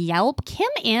 Similarly on Yelp, Kim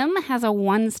M has a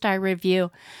 1-star review.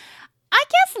 I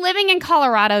guess living in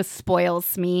Colorado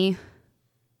spoils me.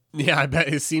 Yeah, I bet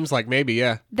it seems like maybe,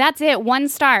 yeah. That's it. 1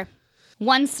 star.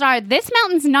 1 star. This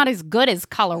mountain's not as good as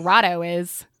Colorado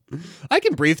is. I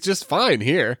can breathe just fine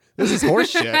here. This is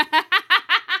horse shit.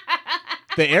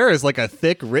 The air is like a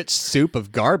thick, rich soup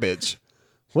of garbage.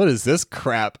 What is this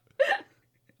crap?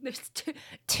 There's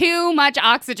too much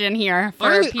oxygen here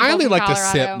for people I only from like Colorado.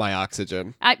 to sip my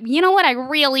oxygen. You know what? I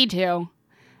really do.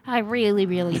 I really,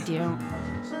 really do.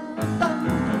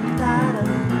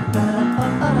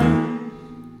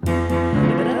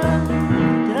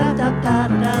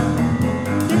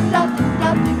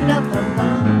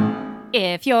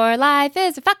 If your life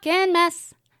is a fucking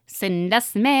mess, send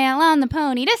us a mail on the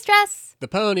Pony Distress. The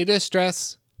Pony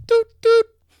Distress. Doot doot.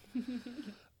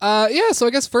 So I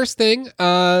guess first thing,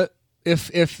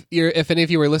 if any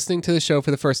of you are listening to the show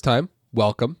for the first time,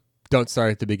 welcome. Don't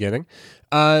start at the beginning.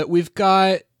 We've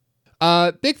got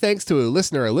big thanks to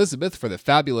listener Elizabeth for the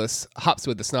fabulous Hops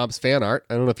with the Snobs fan art.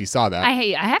 I don't know if you saw that. I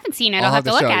haven't seen it. I'll have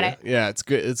to look at it. Yeah, it's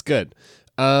good. It's good.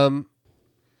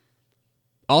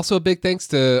 Also, a big thanks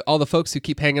to all the folks who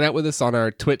keep hanging out with us on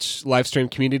our Twitch live stream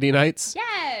community nights.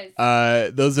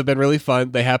 Yes. Those have been really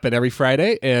fun. They happen every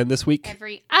Friday, and this week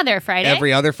every other Friday.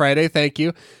 Every other Friday. Thank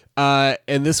you.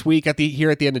 And this week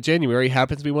here at the end of January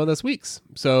happens to be one of those weeks.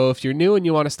 So if you're new and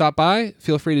you want to stop by,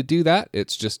 feel free to do that.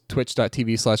 It's just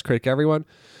twitch.tv/criticeveryone.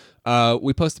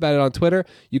 We post about it on Twitter.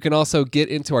 You can also get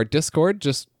into our Discord.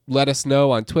 Just let us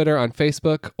know on Twitter, on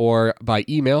Facebook, or by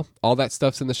email. All that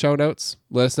stuff's in the show notes.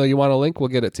 Let us know you want a link. We'll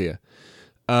get it to you.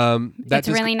 That's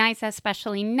really nice,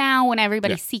 especially now when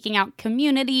everybody's seeking out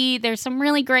community. There's some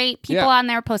really great people on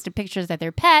there posting pictures of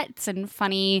their pets and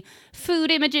funny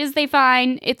food images they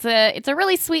find. It's a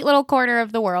really sweet little corner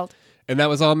of the world. And that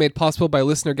was all made possible by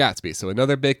Listener Gatsby. So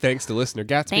another big thanks to Listener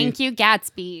Gatsby. Thank you,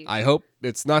 Gatsby. I hope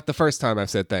it's not the first time I've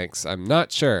said thanks. I'm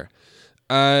not sure.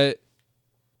 Let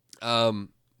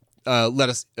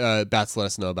us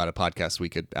know about a podcast we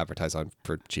could advertise on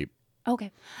for cheap.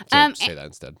 Okay. So say that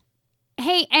instead.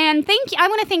 Hey, and I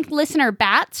want to thank listener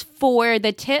Bats for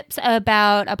the tips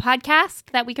about a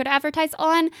podcast that we could advertise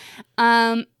on,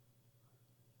 and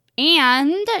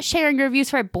sharing reviews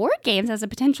for board games as a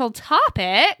potential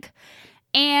topic.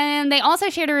 And they also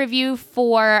shared a review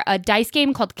for a dice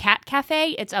game called Cat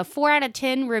Cafe. It's a 4 out of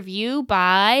 10 review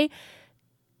by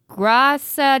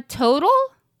Grasa Total.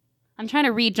 I'm trying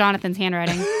to read Jonathan's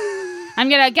handwriting.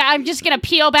 I'm just gonna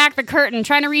peel back the curtain,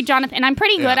 trying to read Jonathan, and I'm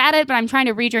pretty good at it, but I'm trying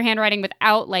to read your handwriting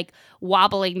without like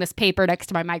wobbling this paper next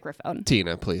to my microphone.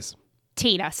 Tina, please.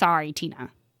 Sorry, Tina.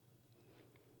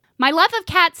 My love of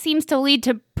cats seems to lead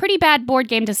to pretty bad board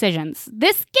game decisions.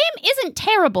 This game isn't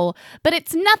terrible, but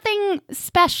it's nothing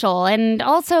special, and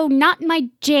also not my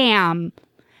jam.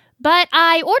 But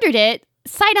I ordered it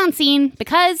sight unseen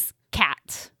because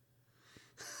cat.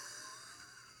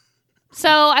 So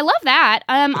I love that.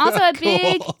 Also a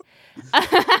big.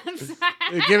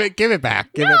 Give it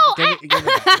back. Give it back.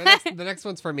 The next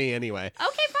one's for me anyway.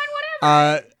 Okay, fine,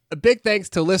 whatever. A big thanks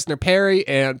to listener Perry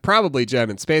and probably Jem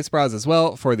and Space Bras as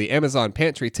well for the Amazon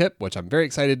pantry tip, which I'm very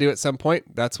excited to do at some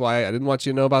point. That's why I didn't want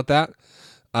you to know about that.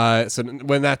 So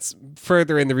when that's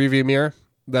further in the review mirror,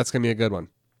 that's gonna be a good one.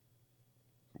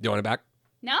 Do you want it back?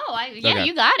 No, okay.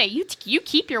 You got it. You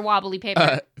keep your wobbly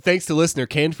paper. Thanks to listener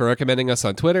Ken for recommending us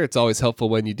on Twitter. It's always helpful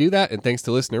when you do that. And thanks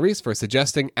to listener Reese for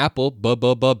suggesting Apple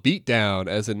Beatdown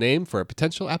as a name for a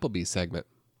potential Applebee's segment,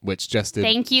 which just did.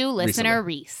 Thank you, listener recently.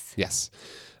 Reese. Yes.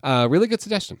 Really good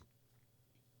suggestion.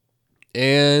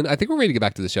 And I think we're ready to get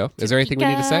back to the show. Is there anything we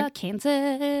need to say?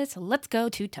 Kansas. Let's go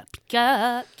to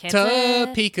Topeka, Kansas.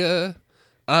 Topeka.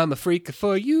 I'm a freak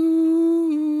for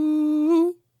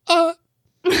you.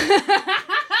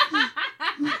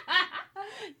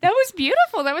 That was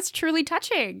beautiful. That was truly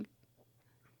touching.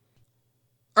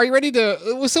 Are you ready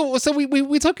to? So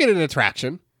we took in an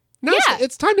attraction. Now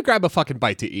it's time to grab a fucking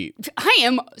bite to eat. I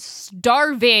am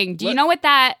starving. Do you know what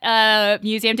that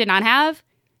museum did not have?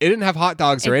 It didn't have hot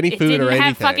dogs or any food or anything. It didn't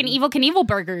have fucking Evel Knievel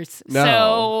burgers. No.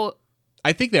 So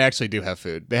I think they actually do have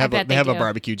food. They have a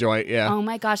barbecue joint. Yeah. Oh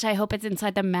my gosh! I hope it's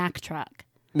inside the Mack truck.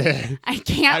 I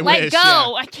can't let it go.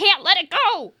 Yeah. I can't let it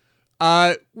go.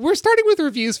 We're starting with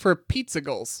reviews for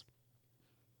Pizzagles.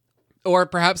 Or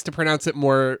perhaps to pronounce it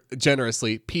more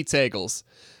generously, Pizzagles.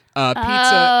 Pizza.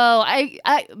 Oh,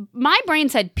 my brain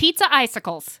said pizza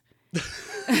icicles. Oh,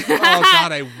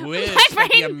 God, I wish.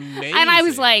 That'd be amazing. And I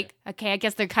was like, okay, I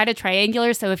guess they're kind of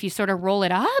triangular, so if you sort of roll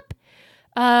it up.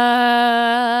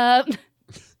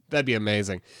 That'd be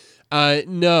amazing.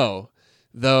 No,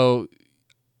 though,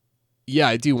 yeah,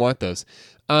 I do want those.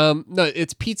 No,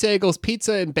 it's Pizzagles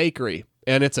Pizza and Bakery,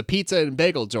 and it's a pizza and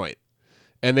bagel joint.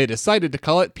 And they decided to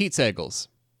call it Pizzagles.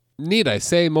 Need I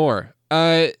say more?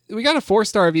 We got a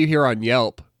 4-star review here on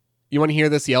Yelp. You want to hear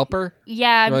this Yelper?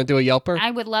 Yeah. You want to do a Yelper? I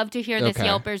would love to hear this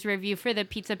Yelper's review for the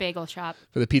pizza bagel shop.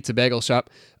 For the pizza bagel shop.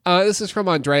 This is from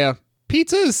Andrea.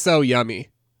 Pizza is so yummy.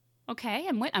 Okay,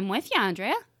 I'm with you,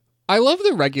 Andrea. I love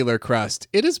the regular crust.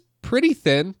 It is pretty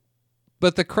thin,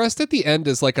 but the crust at the end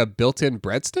is like a built-in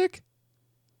breadstick.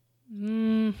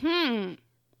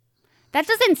 That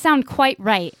doesn't sound quite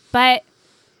right, but...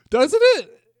 Doesn't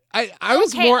it? I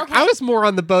was more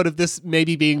on the boat of this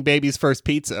maybe being baby's first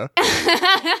pizza.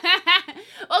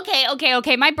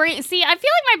 Okay. My brain. See, I feel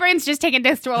like my brain's just taking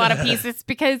this to a lot of pieces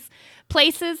because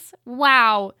places.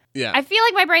 Wow. Yeah. I feel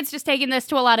like my brain's just taking this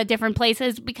to a lot of different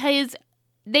places because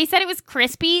they said it was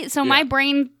crispy, so my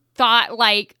brain thought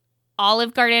like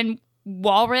Olive Garden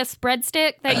walrus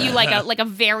breadstick that you like a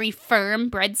very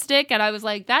firm breadstick, and I was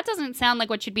like, that doesn't sound like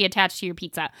what should be attached to your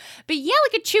pizza. But yeah,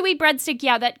 like a chewy breadstick.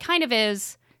 Yeah, that kind of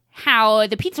is how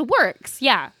the pizza works.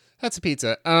 Yeah. That's a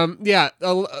pizza.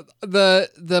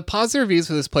 The positive reviews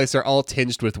for this place are all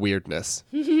tinged with weirdness.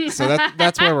 So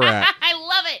that's where we're at. I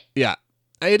love it. Yeah.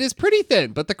 It is pretty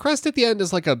thin, but the crust at the end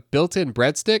is like a built-in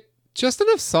breadstick. Just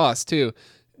enough sauce, too.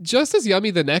 Just as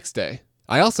yummy the next day.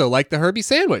 I also like the Herbie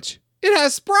sandwich. It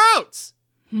has sprouts!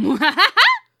 It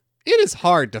is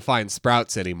hard to find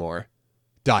sprouts anymore. ...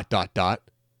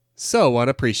 So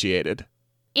unappreciated.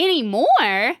 Anymore?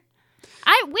 So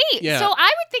I would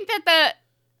think that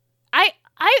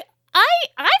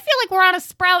on a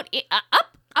sprout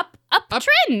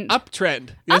uptrend. Uptrend.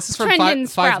 This is from Uptrending five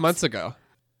sprouts. months ago.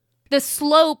 The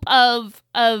slope of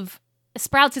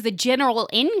sprouts is a general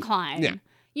incline. Yeah.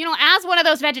 You know, as one of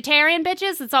those vegetarian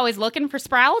bitches that's always looking for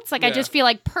sprouts, like I Yeah. just feel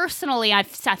like personally I've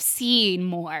seen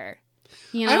more.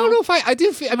 You know, I don't know if I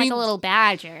do feel, I I'm mean, like a little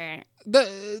badger.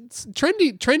 it's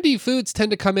trendy foods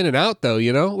tend to come in and out though,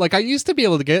 you know? Like I used to be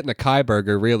able to get in a Kai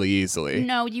burger really easily.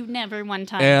 No, you never one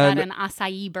time And- got an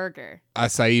acai burger.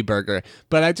 Acai burger.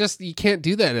 But you can't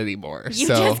do that anymore. You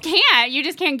so just can't. You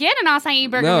just can't get an acai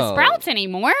burger No. with sprouts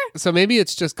anymore. so maybe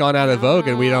it's just gone out of vogue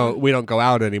and we don't go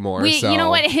out anymore. So You know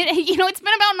what? You know, it's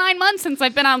been about 9 months since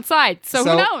I've been outside. So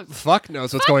who knows? Fuck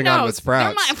knows what's Fuck going on knows. with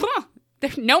sprouts.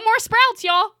 There's no more sprouts,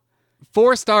 y'all.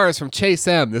 4 stars from Chase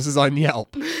M. This is on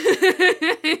Yelp.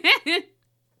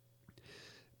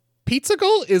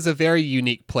 Pizzagle is a very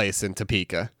unique place in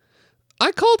Topeka.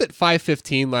 I called at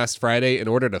 5:15 last Friday and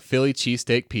ordered a Philly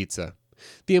cheesesteak pizza.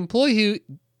 The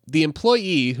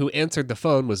employee who answered the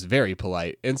phone was very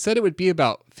polite and said it would be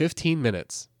about 15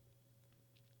 minutes.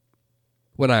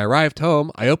 When I arrived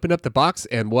home, I opened up the box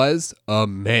and was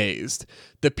amazed.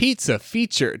 The pizza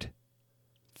featured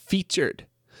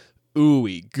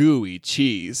ooey gooey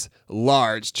cheese,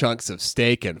 large chunks of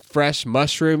steak and fresh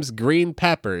mushrooms, green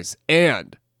peppers,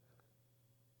 and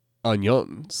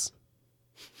onions.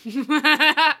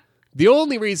 The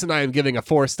only reason I am giving a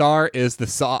 4-star is the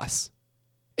sauce.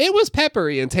 It was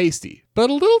peppery and tasty, but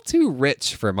a little too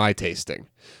rich for my tasting.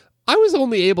 I was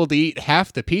only able to eat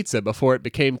half the pizza before it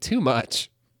became too much.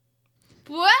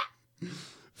 What?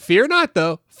 Fear not,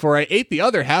 though, for I ate the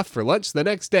other half for lunch the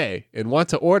next day and want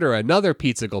to order another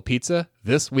Pizzagle pizza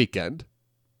this weekend.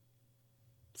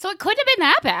 So it couldn't have been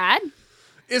that bad.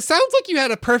 It sounds like you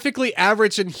had a perfectly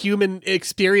average and human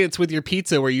experience with your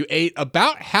pizza where you ate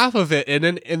about half of it and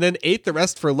then ate the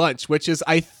rest for lunch, which is,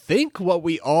 I think, what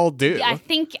we all do. I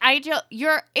think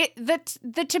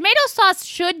the tomato sauce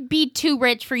should be too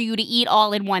rich for you to eat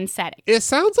all in one setting. It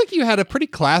sounds like you had a pretty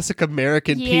classic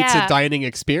American Yeah. pizza dining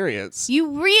experience. You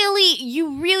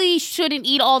really shouldn't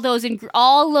eat all of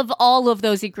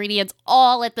those ingredients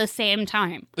all at the same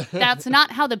time. That's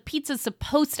not how the pizza's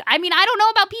supposed to. I mean, I don't know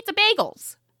about pizza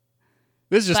bagels.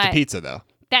 This is just a But- pizza, though.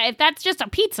 If that's just a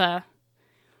pizza,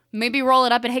 maybe roll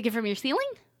it up and hang it from your ceiling.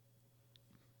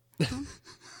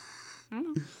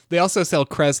 They also sell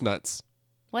Cresnuts.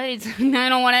 What is? I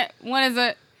don't want it. What is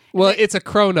it? Well, it's a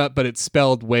cronut, but it's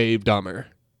spelled way dumber.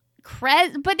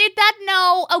 But did that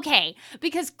no? Okay,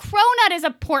 because cronut is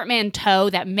a portmanteau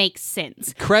that makes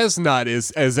sense. Cresnut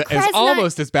is Cresnut-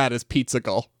 almost as bad as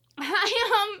Pizzagle. But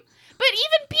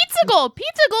even Pizzagle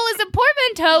is a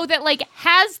portmanteau that like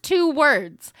has 2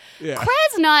 words. Yeah.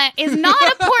 Cresnut is not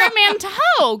a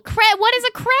portmanteau. What is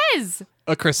a crez?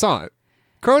 A croissant.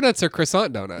 Cronuts are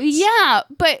croissant donuts. Yeah,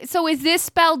 but so is this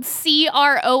spelled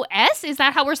CROS? Is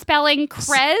that how we're spelling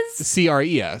crez?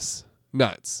 CRES.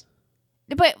 Nuts.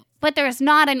 But there's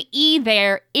not an E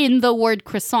there in the word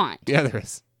croissant. Yeah, there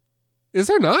is. Is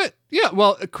there not? Yeah,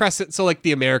 well, a crescent, so like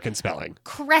the American spelling.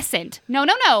 Crescent. No.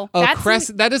 Oh,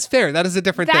 crescent. That is fair. That is a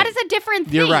different That thing. is a different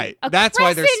thing. You're right. A That's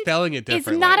why they're crescent spelling it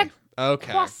differently. It's not a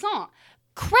okay. croissant.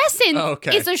 Crescent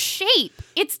Okay. is a shape.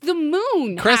 It's the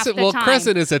moon. Crescent. half the Well, time.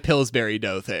 crescent is a Pillsbury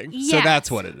dough thing, so Yes.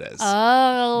 that's what it is.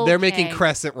 Oh, They're making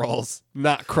crescent rolls,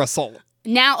 not croissant.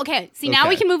 now. Okay, see, now Okay.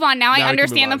 we can move on. Now I Now we can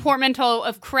understand move the portmanteau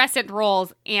of crescent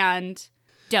rolls and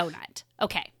donut.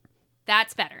 Okay,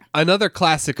 that's better. Another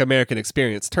classic American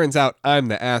experience. Turns out I'm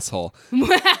the asshole.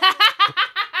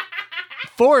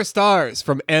 4 stars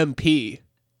from MP.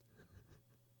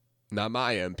 Not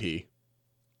my MP.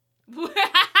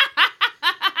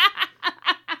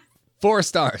 4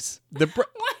 stars.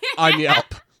 On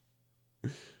Yelp.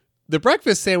 The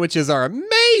breakfast sandwiches are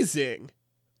amazing.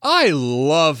 I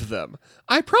love them.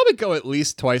 I probably go at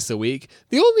least twice a week.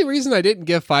 The only reason I didn't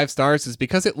give 5 stars is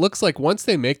because it looks like once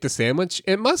they make the sandwich,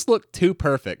 it must look too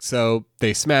perfect, so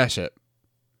they smash it.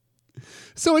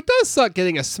 So it does suck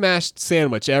getting a smashed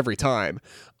sandwich every time.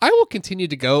 I will continue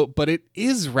to go, but it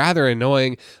is rather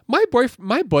annoying. My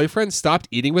boyfriend stopped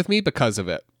eating with me because of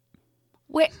it.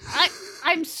 Wait,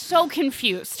 I'm so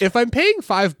confused. If I'm paying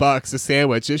 $5 a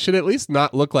sandwich, it should at least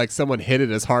not look like someone hit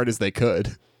it as hard as they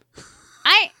could.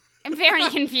 I am very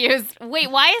confused.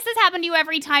 Wait, why does this happen to you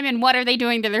every time, and what are they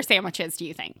doing to their sandwiches, do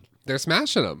you think? They're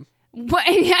smashing them. What?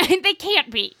 They can't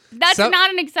be. That's not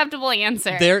an acceptable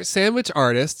answer. Their sandwich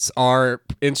artists are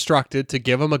instructed to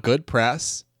give them a good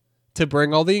press to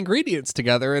bring all the ingredients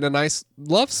together in a nice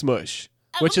love smush,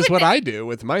 which is what I do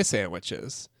with my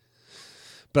sandwiches.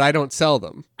 But I don't sell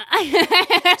them.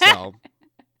 So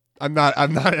I'm not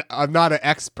an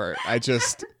expert. I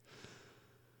just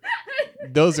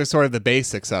those are sort of the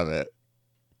basics of it.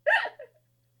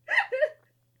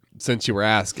 Since you were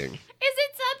asking. Is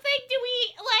it something? Do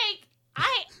we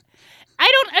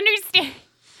I don't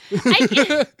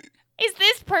understand. Is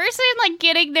this person like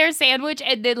getting their sandwich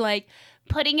and then like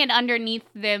putting it underneath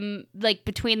them, like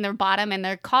between their bottom and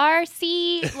their car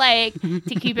seat, like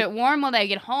to keep it warm while they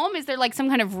get home? Is there like some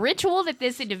kind of ritual that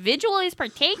this individual is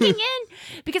partaking in?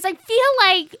 Because I feel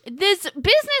like this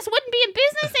business wouldn't be a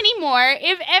business anymore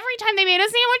if every time they made a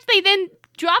sandwich, they then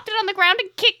dropped it on the ground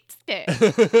and kicked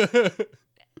it.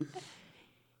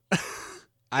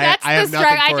 That's I have the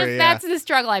nothing struggle. for you, That's the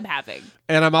struggle I'm having.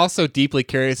 And I'm also deeply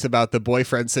curious about the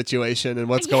boyfriend situation and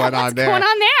what's going on there. What's going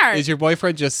on there? Is your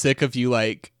boyfriend just sick of you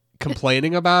like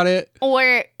complaining about it?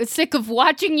 Or sick of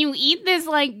watching you eat this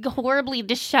like horribly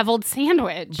disheveled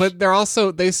sandwich? But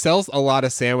they sell a lot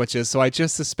of sandwiches, so I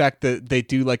just suspect that they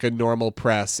do like a normal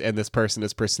press and this person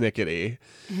is persnickety,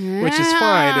 which is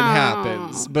fine. It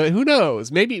happens. But who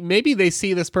knows? Maybe they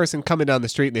see this person coming down the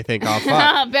street and they think, oh,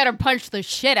 fuck. Better punch the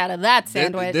shit out of that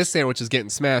sandwich. This sandwich is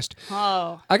getting smashed.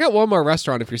 Oh. I got one more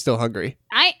restaurant if you're still hungry.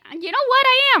 You know what?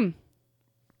 I am.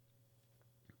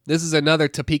 This is another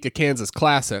Topeka, Kansas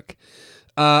classic,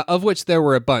 of which there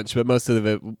were a bunch, but most of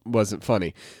it wasn't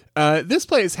funny. This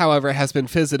place, however, has been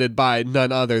visited by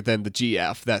none other than the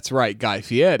GF. That's right, Guy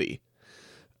Fieri.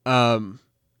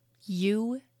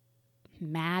 You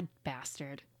mad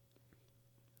bastard.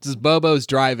 This is Bobo's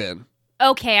Drive-In.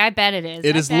 Okay, I bet it is.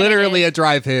 It is literally a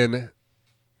drive-in.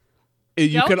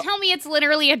 Don't tell me it's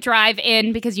literally a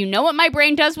drive-in because you know what my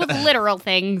brain does with literal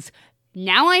things.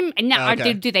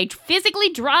 Okay. Do they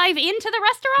physically drive into the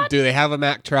restaurant? Do they have a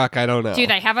Mack truck? I don't know. Do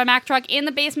they have a Mack truck in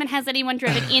the basement? Has anyone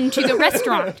driven into the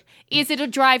restaurant? Is it a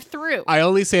drive-through? I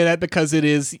only say that because it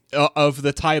is of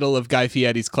the title of Guy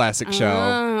Fieri's classic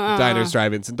show, Diners,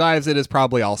 Drive-Ins, and Dives. It is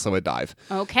probably also a dive.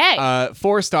 Okay.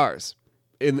 4 stars.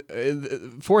 In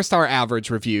 4-star average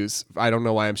reviews. I don't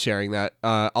know why I'm sharing that.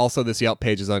 Also, this Yelp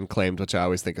page is unclaimed, which I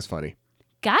always think is funny.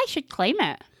 Guy should claim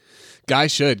it. Guy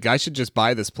should just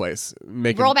buy this place.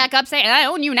 Roll back up, say, I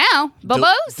own you now.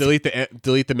 Bobos?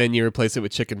 Delete the menu, replace it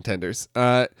with chicken tenders.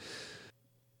 So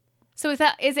is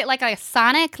it like a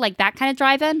Sonic, like that kind of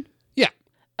drive-in? Yeah.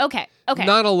 Okay.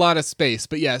 Not a lot of space,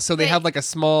 but yeah. So they have like a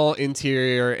small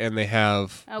interior and they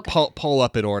have pull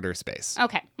up and order space.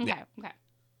 Okay. Yeah.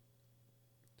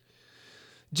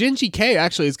 Gingy K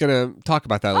actually is going to talk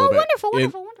about that a little bit.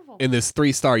 Wonderful. In this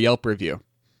 3-star Yelp review.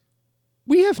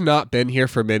 We have not been here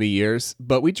for many years,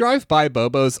 but we drive by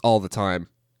Bobo's all the time.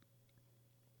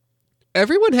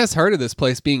 Everyone has heard of this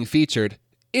place being featured,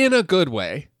 in a good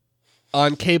way,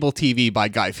 on cable TV by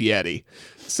Guy Fieri.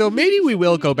 So maybe we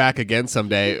will go back again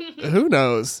someday. Who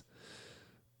knows?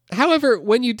 However,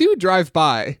 when you do drive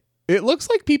by, it looks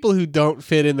like people who don't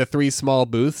fit in the 3 small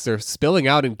booths are spilling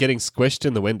out and getting squished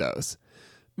in the windows.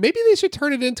 Maybe they should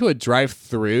turn it into a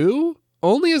drive-through?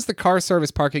 Only as the car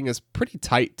service parking is pretty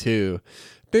tight, too.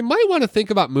 They might want to think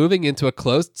about moving into a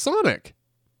closed Sonic.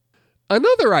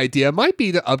 Another idea might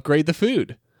be to upgrade the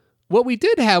food. What we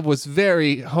did have was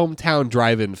very hometown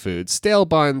drive-in food, stale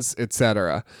buns,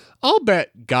 etc. I'll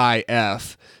bet Guy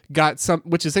F got some,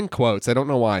 which is in quotes, I don't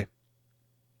know why.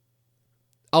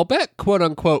 I'll bet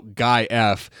quote-unquote Guy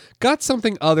F got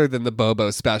something other than the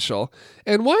Bobo special.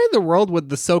 And why in the world would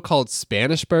the so-called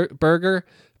Spanish burger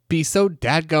be so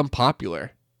dadgum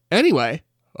popular? Anyway,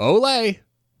 ole. There's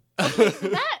a lot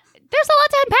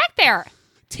to unpack there.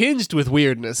 Tinged with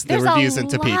weirdness, There's the reviews in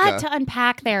Topeka. There's a lot to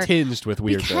unpack there. Tinged with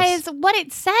weirdness. Because what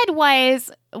it said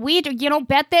was,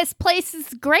 bet this place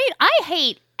is great. I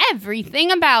hate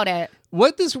everything about it.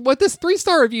 What this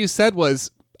 3-star review said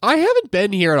was, I haven't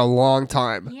been here in a long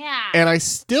time. Yeah. And I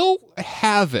still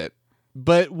haven't.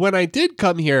 But when I did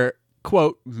come here,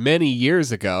 quote, many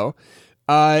years ago,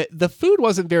 the food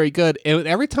wasn't very good. And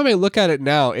every time I look at it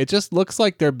now, it just looks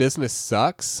like their business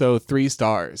sucks. So 3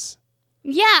 stars.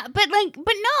 Yeah, but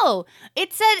no.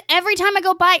 It said every time I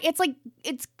go by,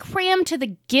 it's crammed to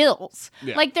the gills.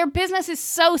 Yeah. Like their business is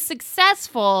so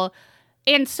successful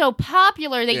and so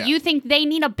popular that you think they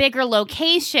need a bigger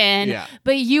location. Yeah.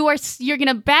 But you're going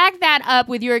to back that up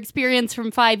with your experience from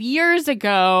 5 years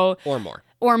ago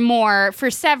or more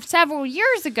for several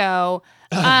years ago.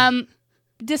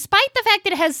 Despite the fact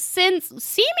that it has since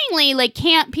seemingly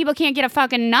people can't get a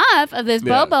fucking enough of this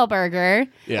Bobo burger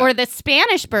or the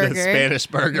Spanish burger. The Spanish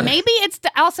burger. Maybe it's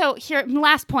also here.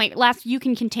 Last point. You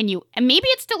can continue. And maybe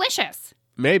it's delicious.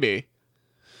 Maybe.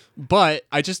 But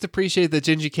I just appreciate that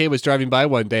Gingy K was driving by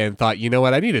one day and thought, you know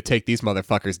what? I need to take these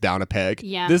motherfuckers down a peg.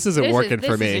 Yeah. This isn't working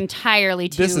for This me. is entirely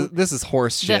too... This is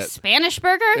horse The shit. Spanish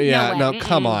burger? Yeah, No, way. no,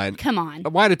 come on. Come on.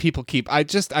 Why do people keep... I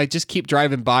just keep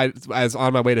driving by as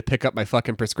on my way to pick up my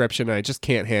fucking prescription, and I just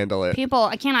can't handle it.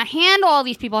 I cannot handle all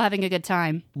these people having a good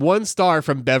time. 1 star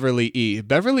from Beverly E.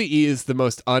 Beverly E is the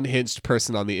most unhinged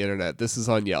person on the internet. This is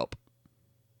on Yelp.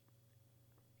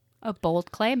 A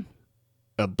bold claim.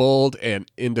 A bold and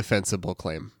indefensible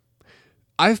claim.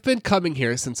 I've been coming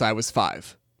here since I was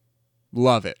 5.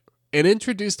 Love it. And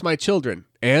introduced my children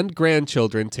and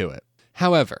grandchildren to it.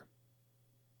 However,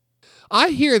 I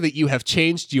hear that you have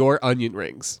changed your onion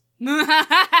rings.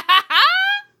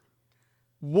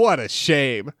 What a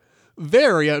shame.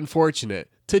 Very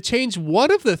unfortunate. To change one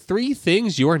of the 3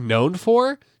 things you're known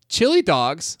for, chili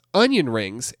dogs, onion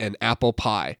rings, and apple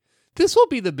pie. This will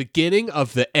be the beginning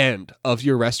of the end of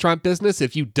your restaurant business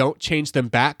if you don't change them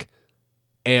back,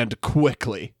 and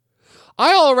quickly.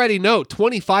 I already know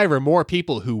 25 or more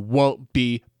people who won't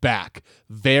be back.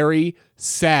 Very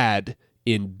sad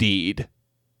indeed.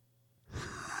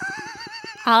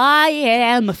 I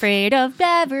am afraid of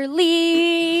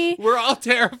Beverly. We're all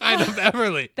terrified of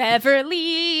Beverly.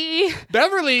 Beverly.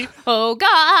 Beverly Oh,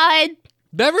 God.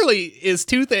 Beverly is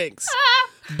 2 things.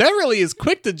 Beverly is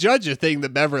quick to judge a thing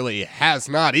that Beverly has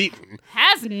not eaten.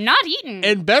 Has not eaten.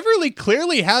 And Beverly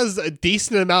clearly has a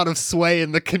decent amount of sway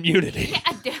in the community.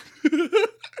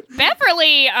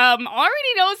 Beverly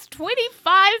already knows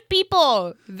 25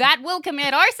 people that will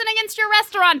commit arson against your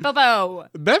restaurant, Bobo.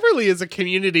 Beverly is a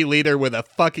community leader with a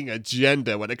fucking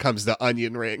agenda when it comes to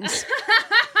onion rings.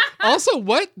 Also,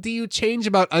 what do you change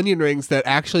about onion rings that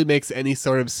actually makes any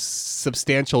sort of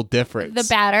substantial difference? The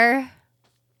batter.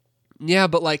 Yeah,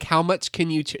 but like how much can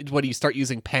you what do you start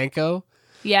using panko?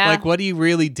 Yeah. Like what do you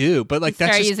really do? But like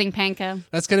Start using panko.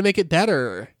 that's going to make it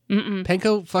better. Mm-mm.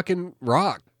 Panko fucking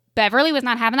rock. Beverly was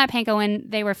not having that panko when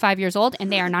they were 5 years old,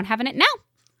 and they are not having it now.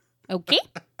 Okay?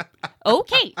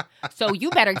 Okay. So you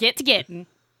better get to getting.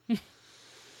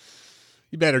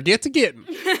 You better get to getting.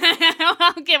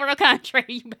 I'll give her a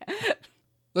country.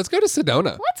 Let's go to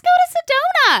Sedona. Let's go to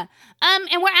Sedona.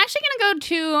 And we're actually going to go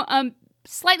to a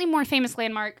slightly more famous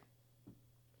landmark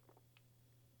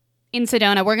in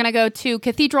Sedona. We're going to go to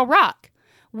Cathedral Rock,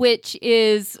 which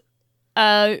is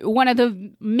one of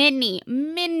the many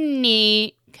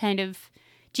kind of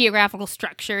geographical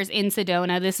structures in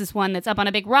Sedona. This is one that's up on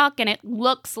a big rock, and it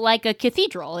looks like a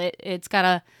cathedral. It's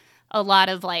got a lot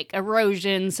of like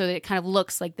erosion, so that it kind of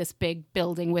looks like this big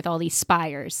building with all these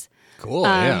spires. Cool,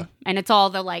 yeah. And it's all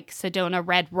the like Sedona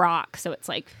red rock, so it's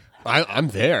like I'm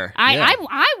there.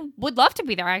 I would love to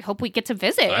be there. I hope we get to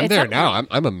visit. I'm there now.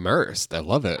 I'm immersed. I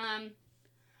love it.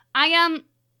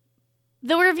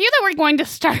 The review that we're going to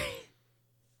start.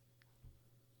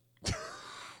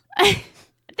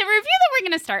 The review that we're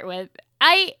going to start with,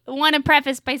 I want to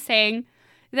preface by saying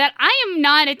that I am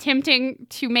not attempting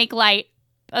to make light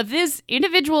of this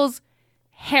individual's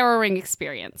harrowing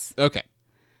experience. Okay.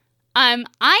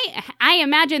 I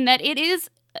imagine that it is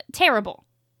terrible.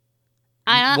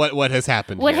 What has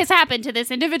happened? What here? has happened to this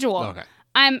individual? Okay.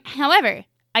 However,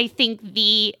 I think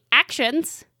the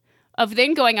actions of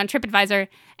then going on TripAdvisor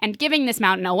and giving this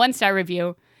mountain a 1-star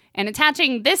review and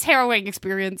attaching this harrowing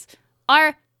experience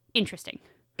are interesting.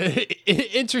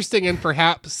 Interesting and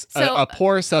perhaps So, a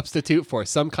poor substitute for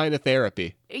some kind of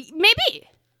therapy. Maybe.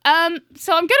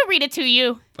 So I'm going to read it to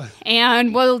you,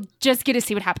 and we'll just get to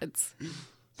see what happens.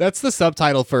 That's the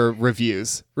subtitle for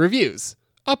reviews. Reviews.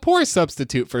 A poor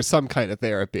substitute for some kind of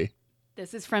therapy.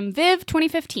 This is from Viv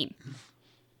 2015.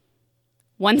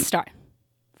 1 star.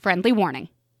 Friendly warning.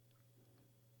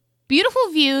 Beautiful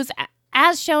views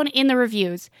as shown in the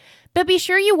reviews, but be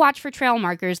sure you watch for trail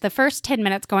markers the first 10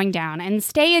 minutes going down and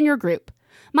stay in your group.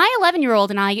 My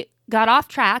 11-year-old and I got off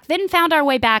track, then found our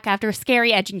way back after a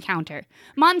scary edge encounter.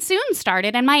 Monsoon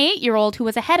started, and my 8-year-old who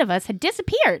was ahead of us had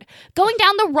disappeared, going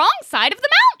down the wrong side of the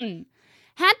mountain.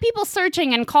 Had people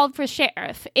searching and called for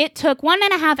sheriff. It took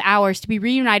 1.5 hours to be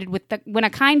reunited when a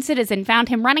kind citizen found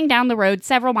him running down the road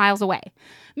several miles away.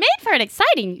 Made for an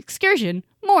exciting excursion,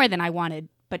 more than I wanted,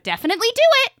 but definitely do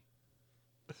it.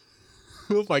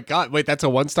 Oh my God. Wait, that's a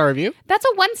 1-star review? That's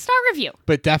a 1-star review.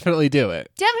 But definitely do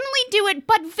it. Definitely do it,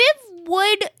 but Viv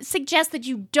would suggest that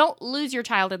you don't lose your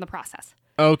child in the process.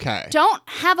 Okay. Don't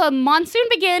have a monsoon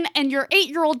begin and your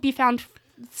 8-year-old be found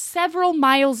several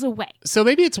miles away. So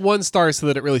maybe it's 1 star so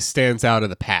that it really stands out of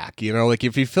the pack. You know, like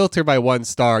if you filter by 1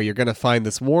 star, you're going to find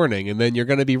this warning, and then you're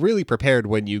going to be really prepared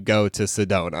when you go to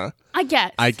Sedona. I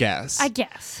guess. I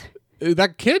guess.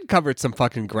 That kid covered some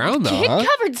fucking ground, though, Kid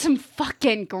covered some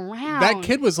fucking ground.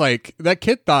 That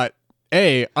kid thought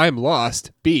A, I'm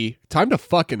lost. B, time to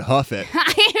fucking huff it.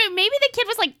 Maybe the kid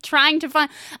was like trying to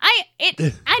find. I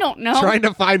don't know. Trying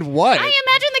to find what? I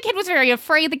imagine the kid was very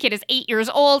afraid. The kid is 8 years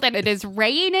old and it is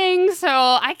raining.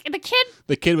 So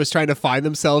the kid was trying to find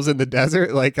themselves in the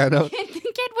desert. Like, I don't. The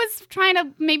kid was trying to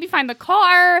maybe find the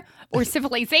car or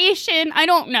civilization. I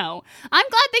don't know. I'm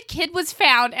glad the kid was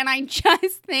found, and I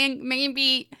just think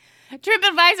maybe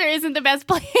TripAdvisor isn't the best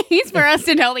place for us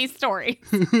to tell these stories.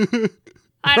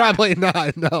 Probably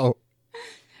not. No.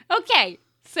 Okay,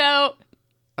 so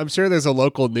I'm sure there's a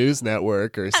local news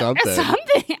network or something. I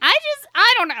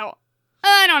don't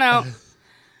know.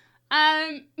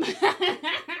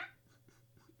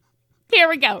 Here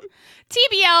we go.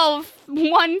 TBL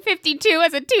 152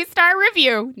 has a 2-star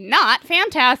review. Not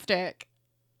fantastic.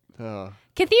 Oh.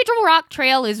 Cathedral Rock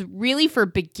Trail is really for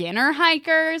beginner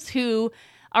hikers who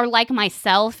are like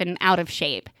myself and out of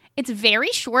shape. It's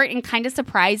very short and kind of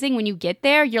surprising when you get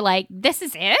there. You're like, this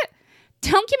is it?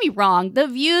 Don't get me wrong. The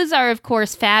views are, of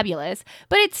course, fabulous,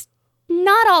 but it's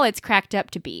not all it's cracked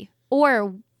up to be,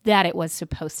 or that it was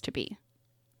supposed to be.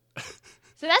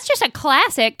 So that's just a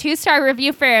classic 2-star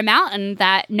review for a mountain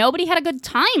that nobody had a good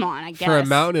time on, I guess. For a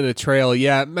mountain and a trail,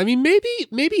 yeah. I mean,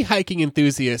 maybe hiking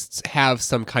enthusiasts have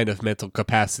some kind of mental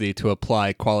capacity to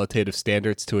apply qualitative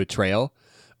standards to a trail.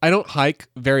 I don't hike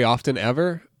very often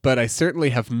ever, but I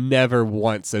certainly have never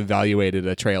once evaluated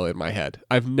a trail in my head.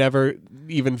 I've never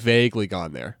even vaguely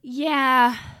gone there.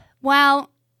 Yeah. Well,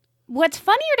 what's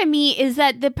funnier to me is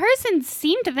that the person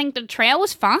seemed to think the trail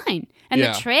was fine, and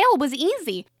the trail was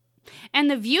easy. And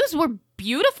the views were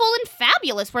beautiful and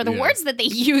fabulous were the words that they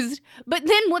used. But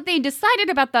then what they decided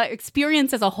about the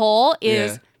experience as a whole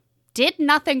is did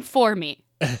nothing for me.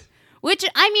 Which,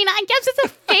 I mean, I guess it's a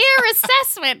fair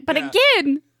assessment. But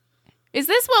again, is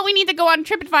this what we need to go on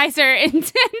TripAdvisor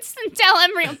and tell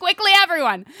everyone? Quickly,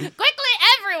 everyone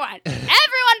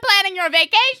planning your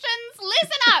vacations,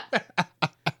 listen up.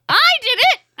 I did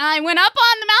it. I went up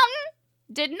on the mountain,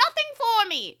 did nothing for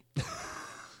me.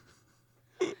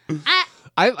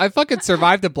 I fucking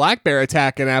survived a black bear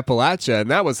attack in Appalachia,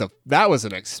 and that was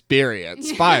an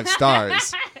experience. 5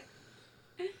 stars.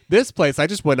 This place, I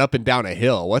just went up and down a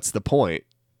hill. What's the point?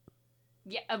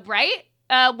 Yeah, right?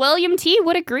 William T.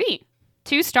 would agree.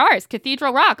 2 stars.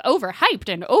 Cathedral Rock,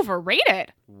 overhyped and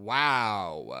overrated.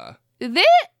 Wow. This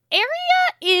area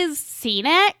is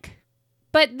scenic,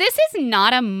 but this is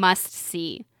not a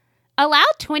must-see. Allow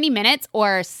 20 minutes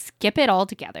or skip it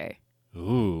altogether.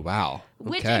 Ooh, wow. Okay.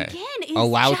 Which, again, is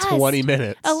Allow 20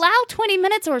 minutes. Allow 20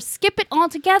 minutes or skip it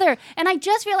altogether. And I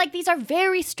just feel like these are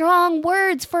very strong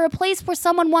words for a place where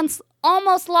someone once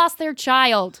almost lost their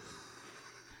child.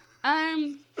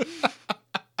 It's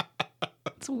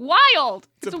wild.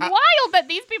 It's wild that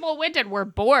these people went and were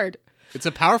bored. It's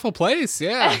a powerful place,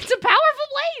 yeah. It's a powerful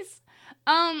place.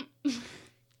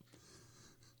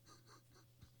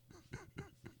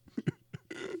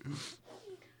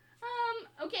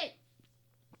 Okay.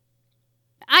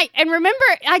 And remember,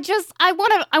 I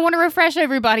want to refresh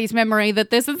everybody's memory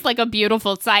that this is like a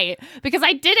beautiful site, because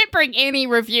I didn't bring any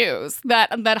reviews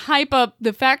that hype up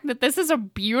the fact that this is a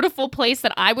beautiful place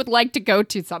that I would like to go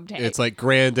to someday. It's like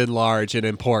grand and large and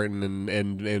important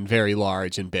and very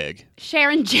large and big.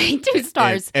 Sharon J. 2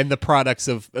 stars. And the product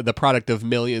of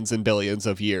millions and billions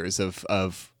of years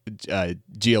of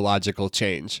geological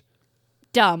change.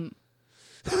 Dumb.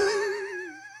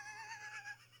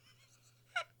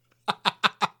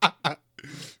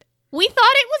 We thought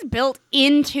it was built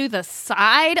into the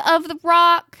side of the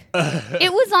rock.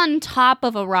 It was on top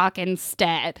of a rock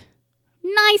instead.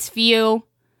 Nice view.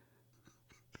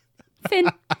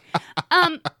 So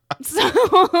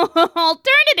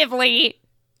alternatively,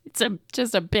 it's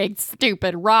just a big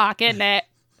stupid rock, isn't it?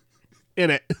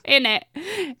 In it.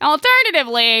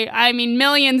 Alternatively, I mean,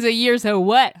 millions of years of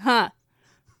what? Huh?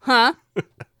 We're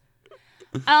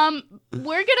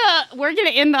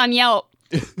gonna end on Yelp.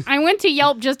 I went to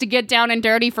Yelp just to get down and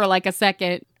dirty for like a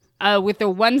second with a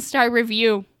 1-star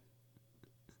review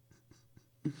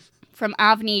from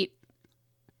Avneet.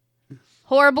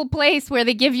 Horrible place where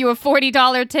they give you a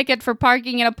 $40 ticket for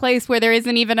parking in a place where there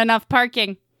isn't even enough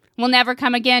parking. Will never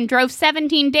come again. Drove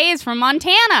 17 days from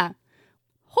Montana.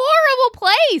 Horrible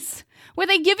place where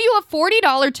they give you a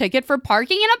 $40 ticket for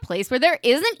parking in a place where there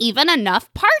isn't even enough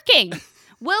parking.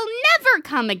 Will never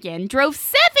come again. Drove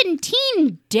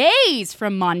 17 days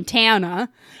from Montana.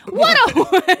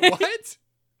 What?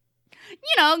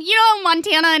 You know,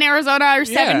 Montana and Arizona are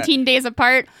 17 days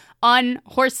apart on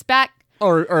horseback.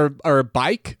 Or a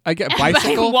bike. I get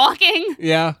bicycle. Walking.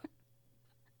 Yeah.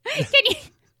 Can you?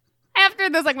 After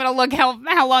this, I'm gonna look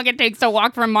how long it takes to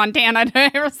walk from Montana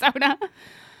to Arizona.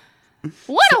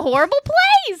 What a horrible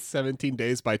place. 17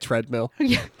 days by treadmill.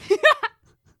 Fuck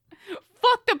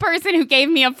the person who gave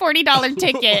me a $40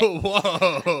 ticket.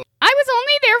 Whoa. I was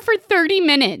only there for 30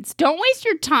 minutes. Don't waste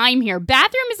your time here.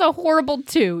 Bathroom is a horrible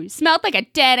too. Smelled like a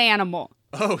dead animal.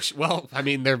 Oh, well, I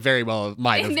mean, they're very well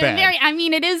might have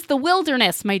been. It is the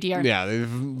wilderness, my dear. Yeah,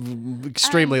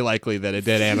 extremely likely that a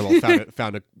dead animal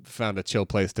found a chill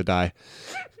place to die.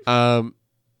 So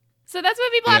that's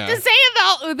what people have to say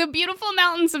about the beautiful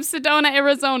mountains of Sedona,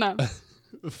 Arizona.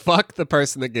 Fuck the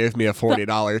person that gave me a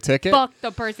 $40 ticket. Fuck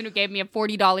the person who gave me a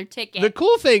 $40 ticket. The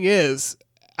cool thing is,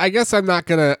 I guess I'm not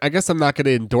gonna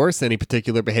endorse any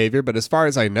particular behavior, but as far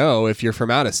as I know, if you're from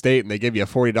out of state and they give you a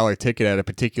 $40 ticket at a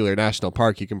particular national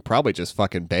park, you can probably just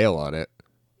fucking bail on it.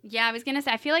 Yeah, I was gonna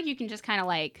say, I feel like you can just kind of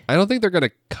like. I don't think they're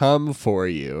gonna come for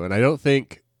you, and I don't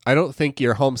think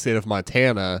your home state of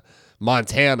Montana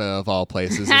of all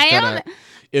places,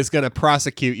 is gonna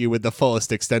prosecute you with the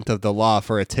fullest extent of the law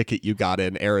for a ticket you got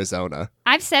in Arizona.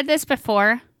 I've said this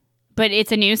before, but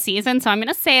it's a new season, so I'm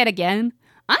gonna say it again.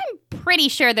 I'm pretty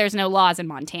sure there's no laws in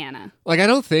Montana. Like, I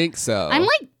don't think so. I'm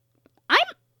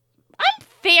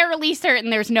fairly certain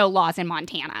there's no laws in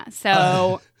Montana.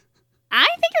 So I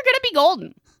think you're gonna be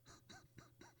golden.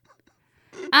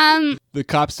 The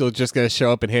cops still just gonna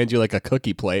show up and hand you like a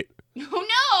cookie plate. Oh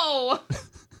no!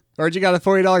 Heard you got a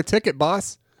 $40 ticket,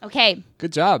 boss. Okay.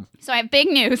 Good job. So I have big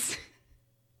news.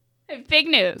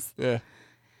 Yeah.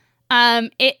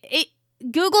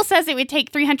 Google says it would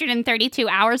take 332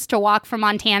 hours to walk from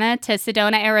Montana to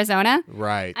Sedona, Arizona.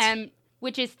 Right.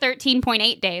 Which is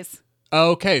 13.8 days.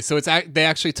 Okay, so they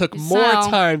actually took more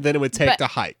time than it would take to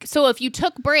hike. So if you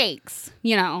took breaks, if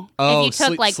you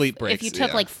took sleep breaks, if you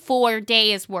took like 4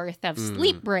 days worth of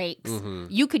sleep breaks,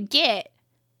 you could get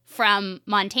from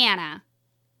Montana,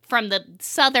 from the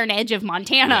southern edge of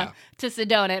Montana to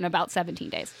Sedona in about 17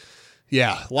 days.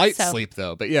 Yeah, light sleep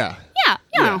though, but yeah.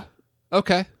 Yeah.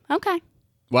 Okay.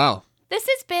 Wow. This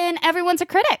has been Everyone's a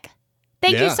Critic.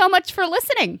 Thank you so much for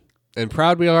listening. And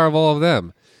proud we are of all of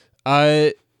them.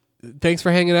 Thanks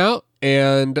for hanging out.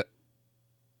 And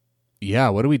yeah,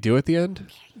 what do we do at the end?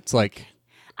 It's like...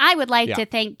 I would like to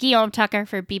thank Guillaume Tucker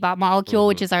for Bebop Molecule,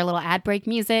 which is our little ad break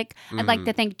music. I'd like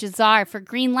to thank Jazar for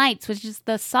Green Lights, which is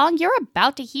the song you're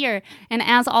about to hear. And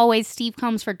as always, Steve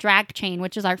Combs for Drag Chain,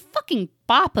 which is our fucking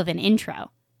bop of an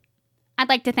intro. I'd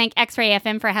like to thank X-Ray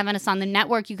FM for having us on the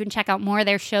network. You can check out more of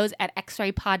their shows at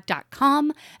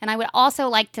xraypod.com. And I would also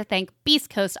like to thank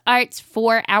Beast Coast Arts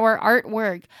for our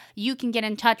artwork. You can get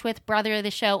in touch with brother of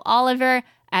the show, Oliver,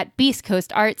 at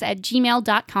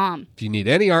beastcoastarts@gmail.com. If you need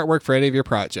any artwork for any of your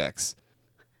projects.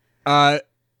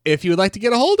 If you would like to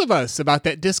get a hold of us about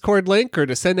that Discord link, or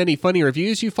to send any funny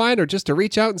reviews you find, or just to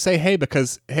reach out and say, hey,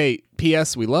 because, hey,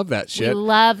 P.S., we love that shit. We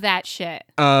love that shit.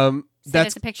 Send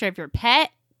us a picture of your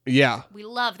pet. Yeah. We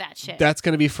love that shit. That's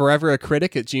going to be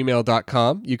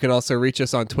foreveracritic@gmail.com. You can also reach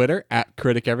us on Twitter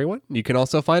 @CriticEveryone. You can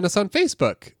also find us on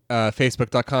Facebook,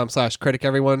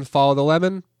 facebook.com/CriticEveryone. Follow the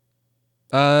lemon.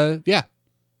 Yeah.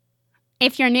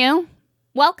 If you're new,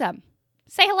 welcome.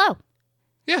 Say hello.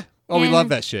 Yeah. Oh, we love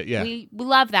that shit. Yeah. We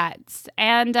love that.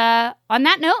 And on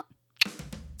that note,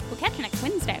 we'll catch you next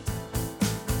Wednesday.